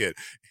that again.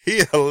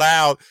 He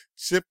allowed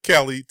Chip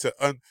Kelly to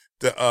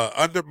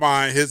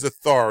undermine his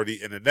authority,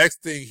 and the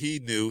next thing he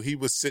knew, he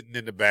was sitting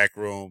in the back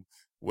room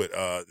with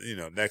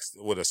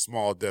with a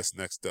small desk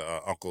next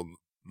to Uncle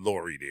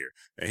Laurie there,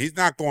 and he's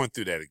not going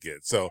through that again.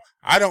 So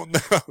I don't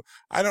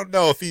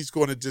know if he's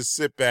going to just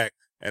sit back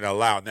and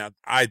allow. Now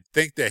I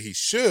think that he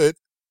should.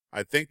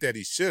 I think that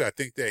he should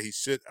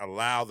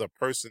allow the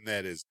person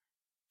that is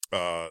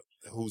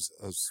whose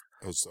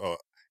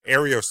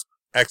area of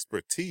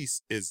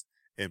expertise is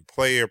in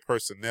player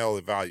personnel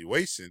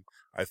evaluation.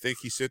 I think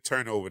he should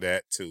turn over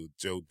that to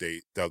Joe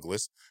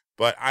Douglas,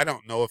 but I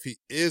don't know if he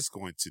is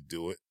going to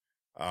do it.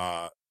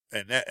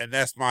 And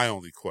that's my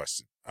only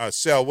question.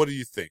 Shell, what do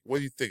you think? What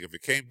do you think if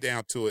it came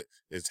down to it?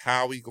 Is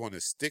Howie going to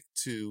stick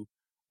to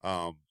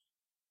the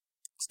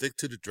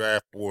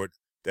draft board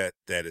that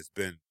has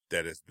been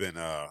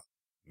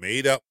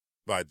made up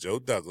by Joe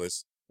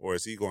Douglas, or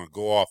is he going to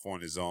go off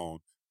on his own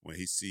when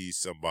he sees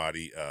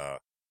somebody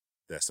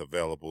that's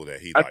available that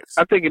he likes?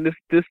 I think in this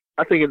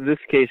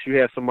case you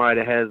have somebody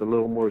that has a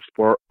little more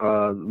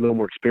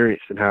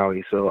experience than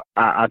Howie, so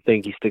I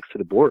think he sticks to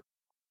the board.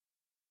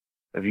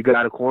 If you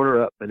got a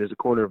corner up and there's a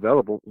corner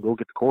available, go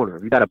get the corner.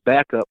 If you got a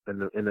backup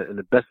and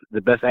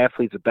the best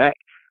athletes are back,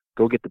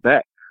 go get the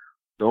back.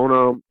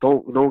 Don't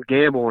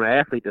gamble on an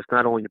athlete that's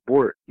not on your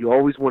board. You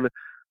always want to.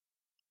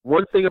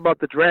 One thing about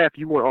the draft,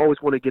 you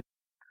always want to get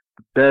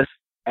the best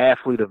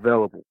athlete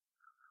available.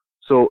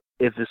 So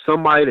if it's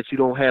somebody that you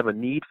don't have a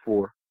need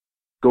for,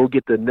 go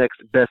get the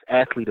next best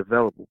athlete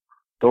available.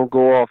 Don't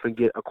go off and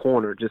get a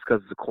corner just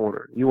because it's a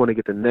corner. You want to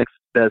get the next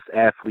best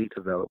athlete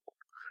available.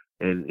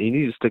 And you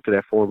need to stick to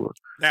that formula.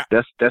 Now,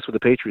 that's what the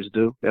Patriots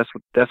do. That's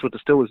what the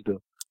Steelers do.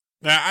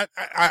 Now,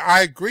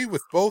 I agree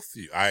with both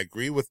of you. I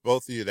agree with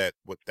both of you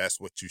that's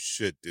what you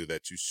should do.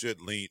 That you should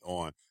lean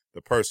on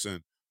the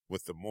person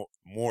with the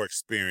more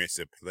experience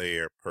in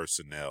player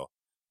personnel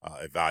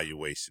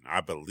evaluation.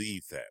 I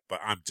believe that, but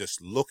I'm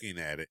just looking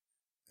at it,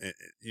 and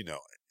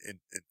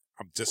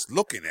I'm just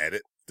looking at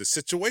it, the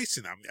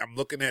situation. I'm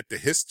looking at the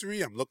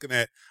history. I'm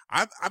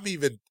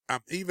even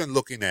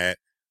looking at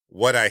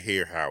what I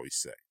hear Howie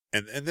say.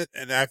 And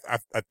I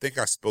think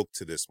I spoke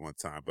to this one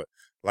time, but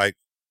like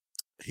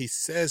he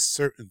says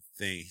certain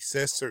things, he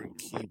says certain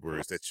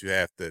keywords that you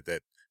have to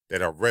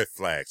that are red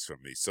flags for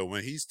me. So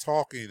when he's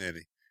talking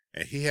and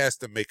he has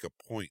to make a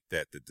point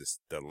that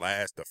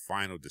the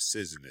final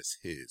decision is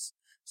his.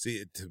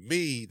 See, to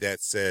me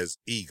that says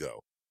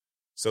ego.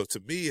 So to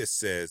me it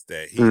says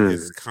that he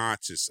is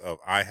conscious of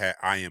I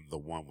am the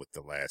one with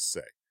the last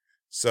say.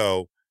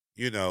 So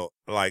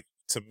like.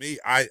 To me,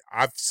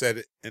 I've said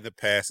it in the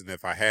past, and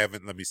if I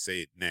haven't, let me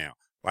say it now.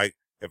 Like,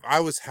 if I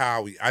was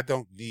Howie, I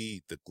don't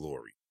need the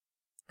glory.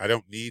 I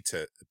don't need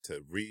to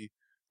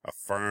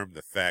reaffirm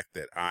the fact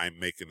that I'm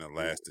making the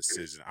last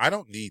decision. I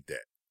don't need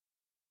that.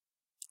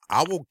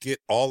 I will get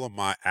all of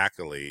my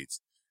accolades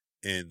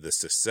in the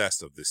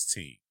success of this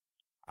team.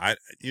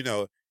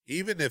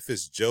 Even if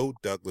it's Joe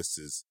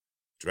Douglas's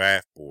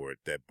draft board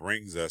that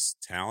brings us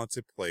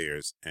talented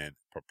players and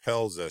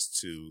propels us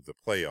to the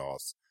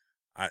playoffs,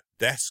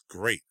 that's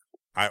great.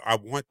 I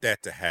want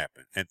that to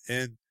happen, and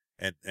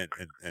the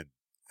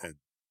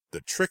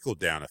trickle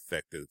down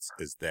effect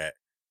is that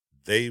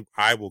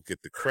I will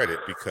get the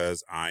credit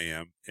because I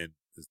am in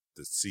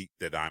the seat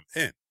that I'm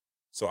in.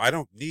 So I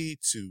don't need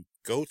to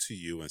go to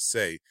you and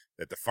say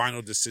that the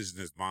final decision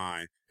is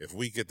mine. If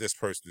we get this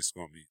person, it's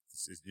going to be,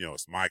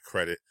 it's my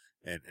credit,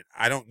 and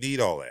I don't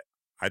need all that.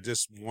 I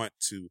just want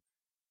to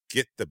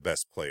get the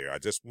best player. I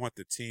just want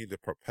the team to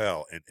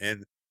propel, and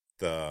in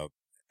the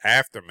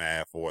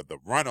aftermath or the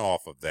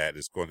runoff of that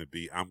is going to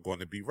be I'm going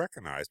to be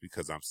recognized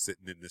because I'm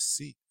sitting in the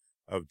seat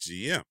of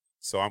GM.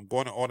 So I'm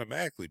going to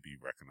automatically be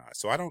recognized.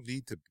 So I don't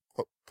need to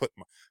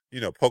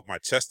poke my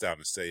chest out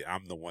and say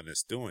I'm the one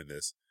that's doing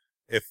this.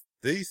 If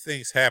these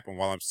things happen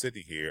while I'm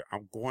sitting here,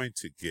 I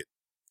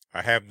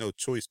have no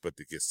choice but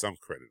to get some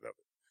credit of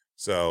it.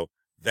 So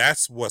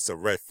that's what's a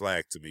red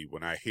flag to me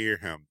when I hear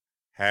him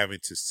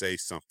having to say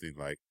something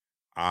like,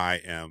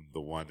 I am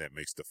the one that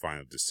makes the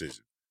final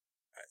decision.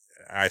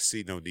 I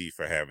see no need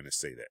for having to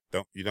say that.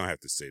 You don't have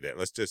to say that.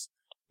 Let's just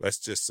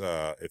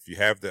if you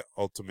have the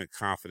ultimate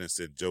confidence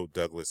in Joe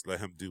Douglas,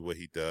 let him do what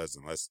he does,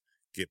 and let's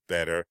get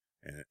better,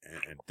 and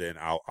then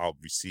I'll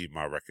receive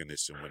my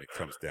recognition when it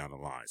comes down the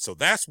line. So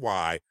that's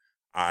why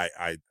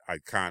I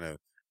kind of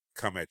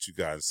come at you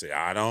guys and say,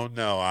 I don't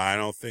know, I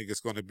don't think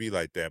it's going to be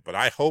like that, but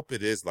I hope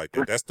it is like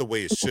that. That's the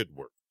way it should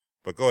work.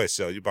 But go ahead,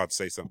 Shell. You about to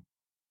say something?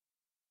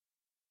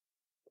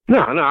 No,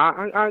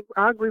 I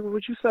agree with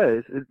what you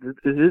said.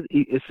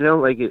 It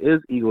sounds like it is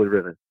ego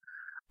driven,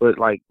 but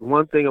like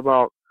one thing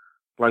about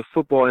like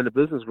football in the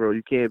business world,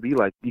 you can't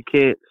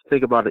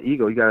think about the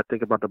ego. You got to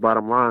think about the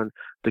bottom line,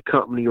 the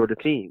company or the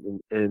team.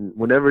 And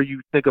whenever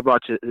you think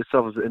about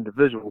yourself as an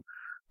individual,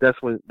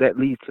 that's when that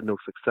leads to no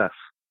success.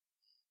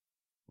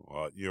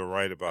 Well, you're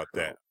right about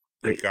that.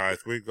 Hey guys,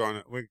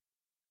 all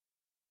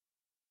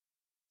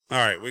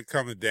right, we're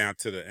coming down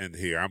to the end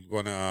here. I'm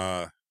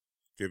gonna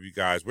give you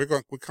guys.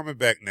 We're coming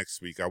back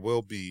next week. I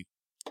will be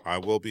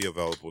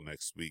available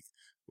next week.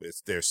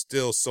 There's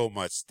still so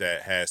much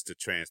that has to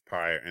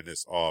transpire in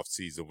this off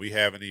season. We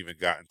haven't even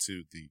gotten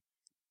to the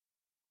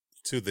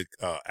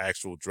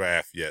actual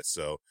draft yet,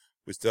 so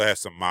we still have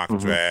some mock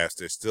drafts.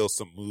 There's still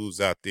some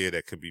moves out there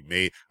that can be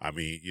made. I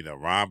mean,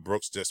 Ron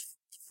Brooks just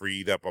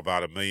freed up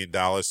about $1 million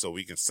so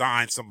we can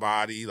sign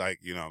somebody,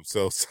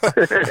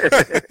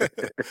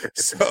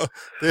 so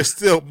there's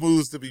still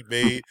moves to be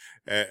made,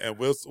 and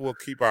we'll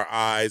keep our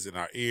eyes and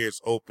our ears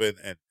open,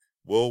 and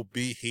we'll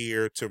be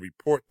here to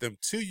report them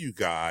to you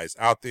guys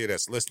out there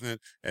that's listening.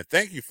 And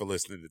thank you for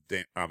listening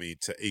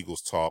to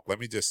Eagles Talk. Let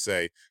me just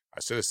say, I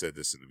should have said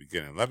this in the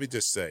beginning. Let me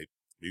just say,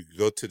 you can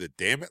go to the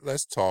Damn It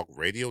Let's Talk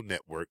Radio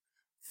Network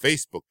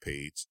Facebook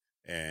page,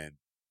 and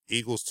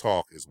Eagles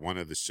Talk is one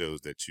of the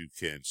shows that you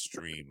can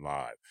stream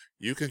live.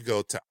 You can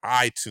go to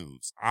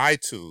iTunes.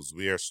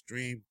 We are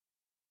streamed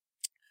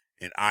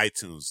in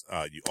iTunes.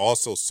 You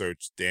also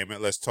search Damn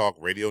It Let's Talk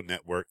Radio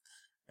Network,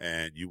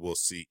 and you will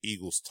see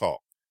Eagles Talk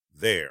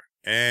there.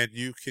 And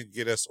you can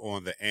get us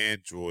on the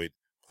Android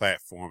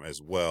platform as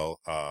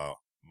well.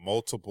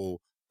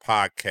 Multiple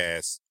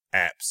podcast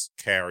apps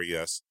carry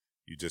us.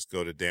 You just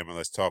go to Damn It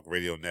Let's Talk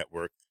Radio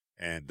Network,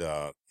 and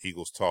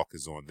Eagles Talk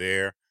is on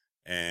there.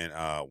 And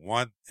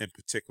one in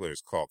particular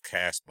is called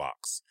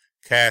Castbox.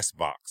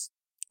 Castbox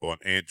on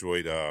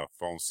Android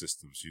phone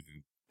systems. You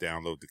can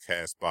download the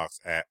Castbox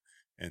app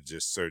and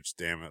just search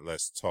Damn It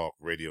Let's Talk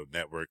Radio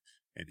Network,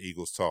 and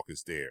Eagles Talk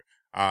is there.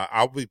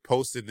 I'll be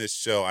posting this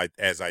show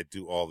as I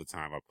do all the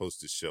time. I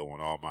post this show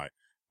on all my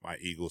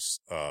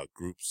Eagles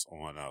groups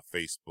on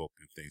Facebook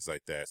and things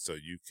like that. So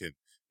you can,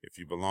 if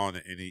you belong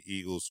to any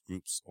Eagles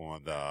groups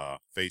on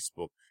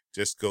Facebook,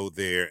 just go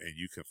there and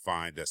you can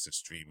find us and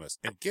stream us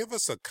and give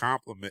us a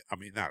compliment. I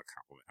mean, not a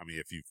compliment. I mean,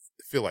 if you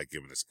feel like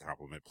giving us a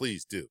compliment,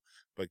 please do.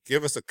 But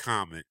give us a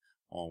comment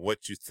on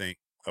what you think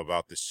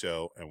about the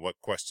show and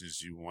what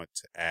questions you want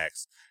to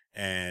ask.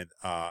 And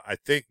I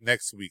think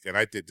next week, and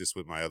I did this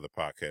with my other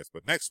podcast,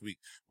 but next week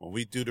when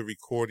we do the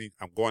recording,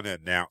 I'm going to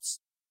announce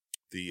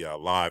the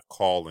live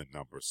call-in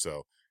number.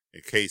 So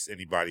in case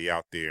anybody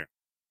out there,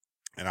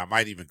 and I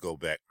might even go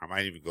back, I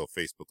might even go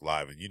Facebook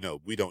Live. And,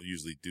 we don't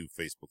usually do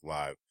Facebook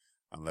Live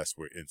unless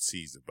we're in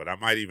season. But I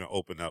might even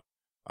open up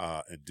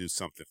and do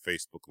something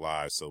Facebook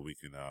Live so we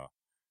can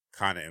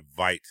kind of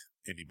invite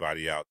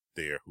anybody out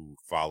there who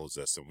follows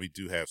us. And we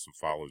do have some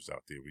followers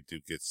out there. We do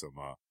get some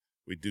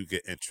we do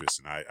get interest,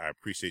 and I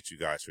appreciate you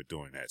guys for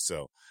doing that.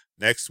 So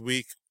next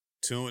week,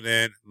 tune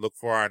in, look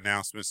for our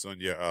announcements on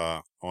your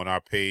on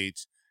our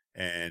page,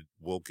 and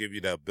we'll give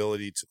you the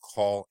ability to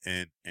call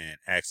in and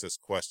ask us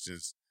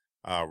questions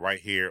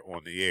right here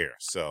on the air.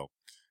 So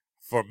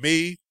for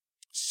me,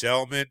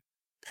 Shelman,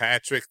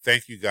 Patrick,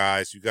 thank you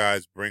guys. You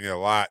guys bring a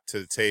lot to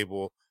the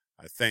table.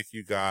 I thank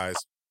you guys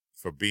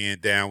for being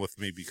down with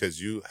me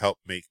because you help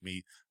make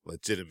me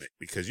legitimate,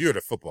 because you're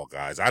the football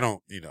guys. I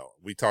don't,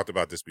 we talked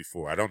about this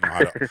before. I don't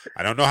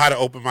know how to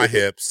open my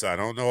hips. I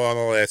don't know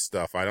all that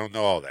stuff. I don't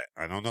know all that.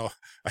 I don't know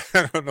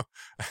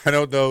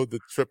the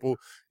triple,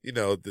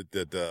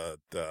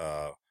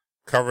 the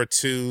cover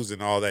twos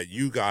and all that.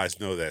 You guys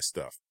know that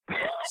stuff.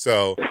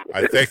 So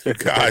I thank you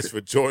guys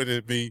for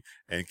joining me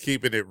and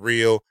keeping it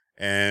real.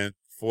 And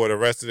for the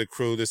rest of the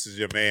crew, this is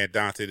your man,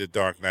 Dante the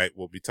Dark Knight.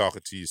 We'll be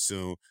talking to you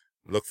soon.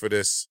 Look for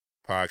this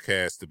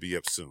podcast to be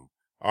up soon.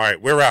 All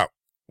right, we're out.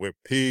 We're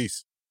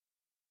peace.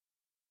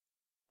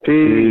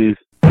 Peace.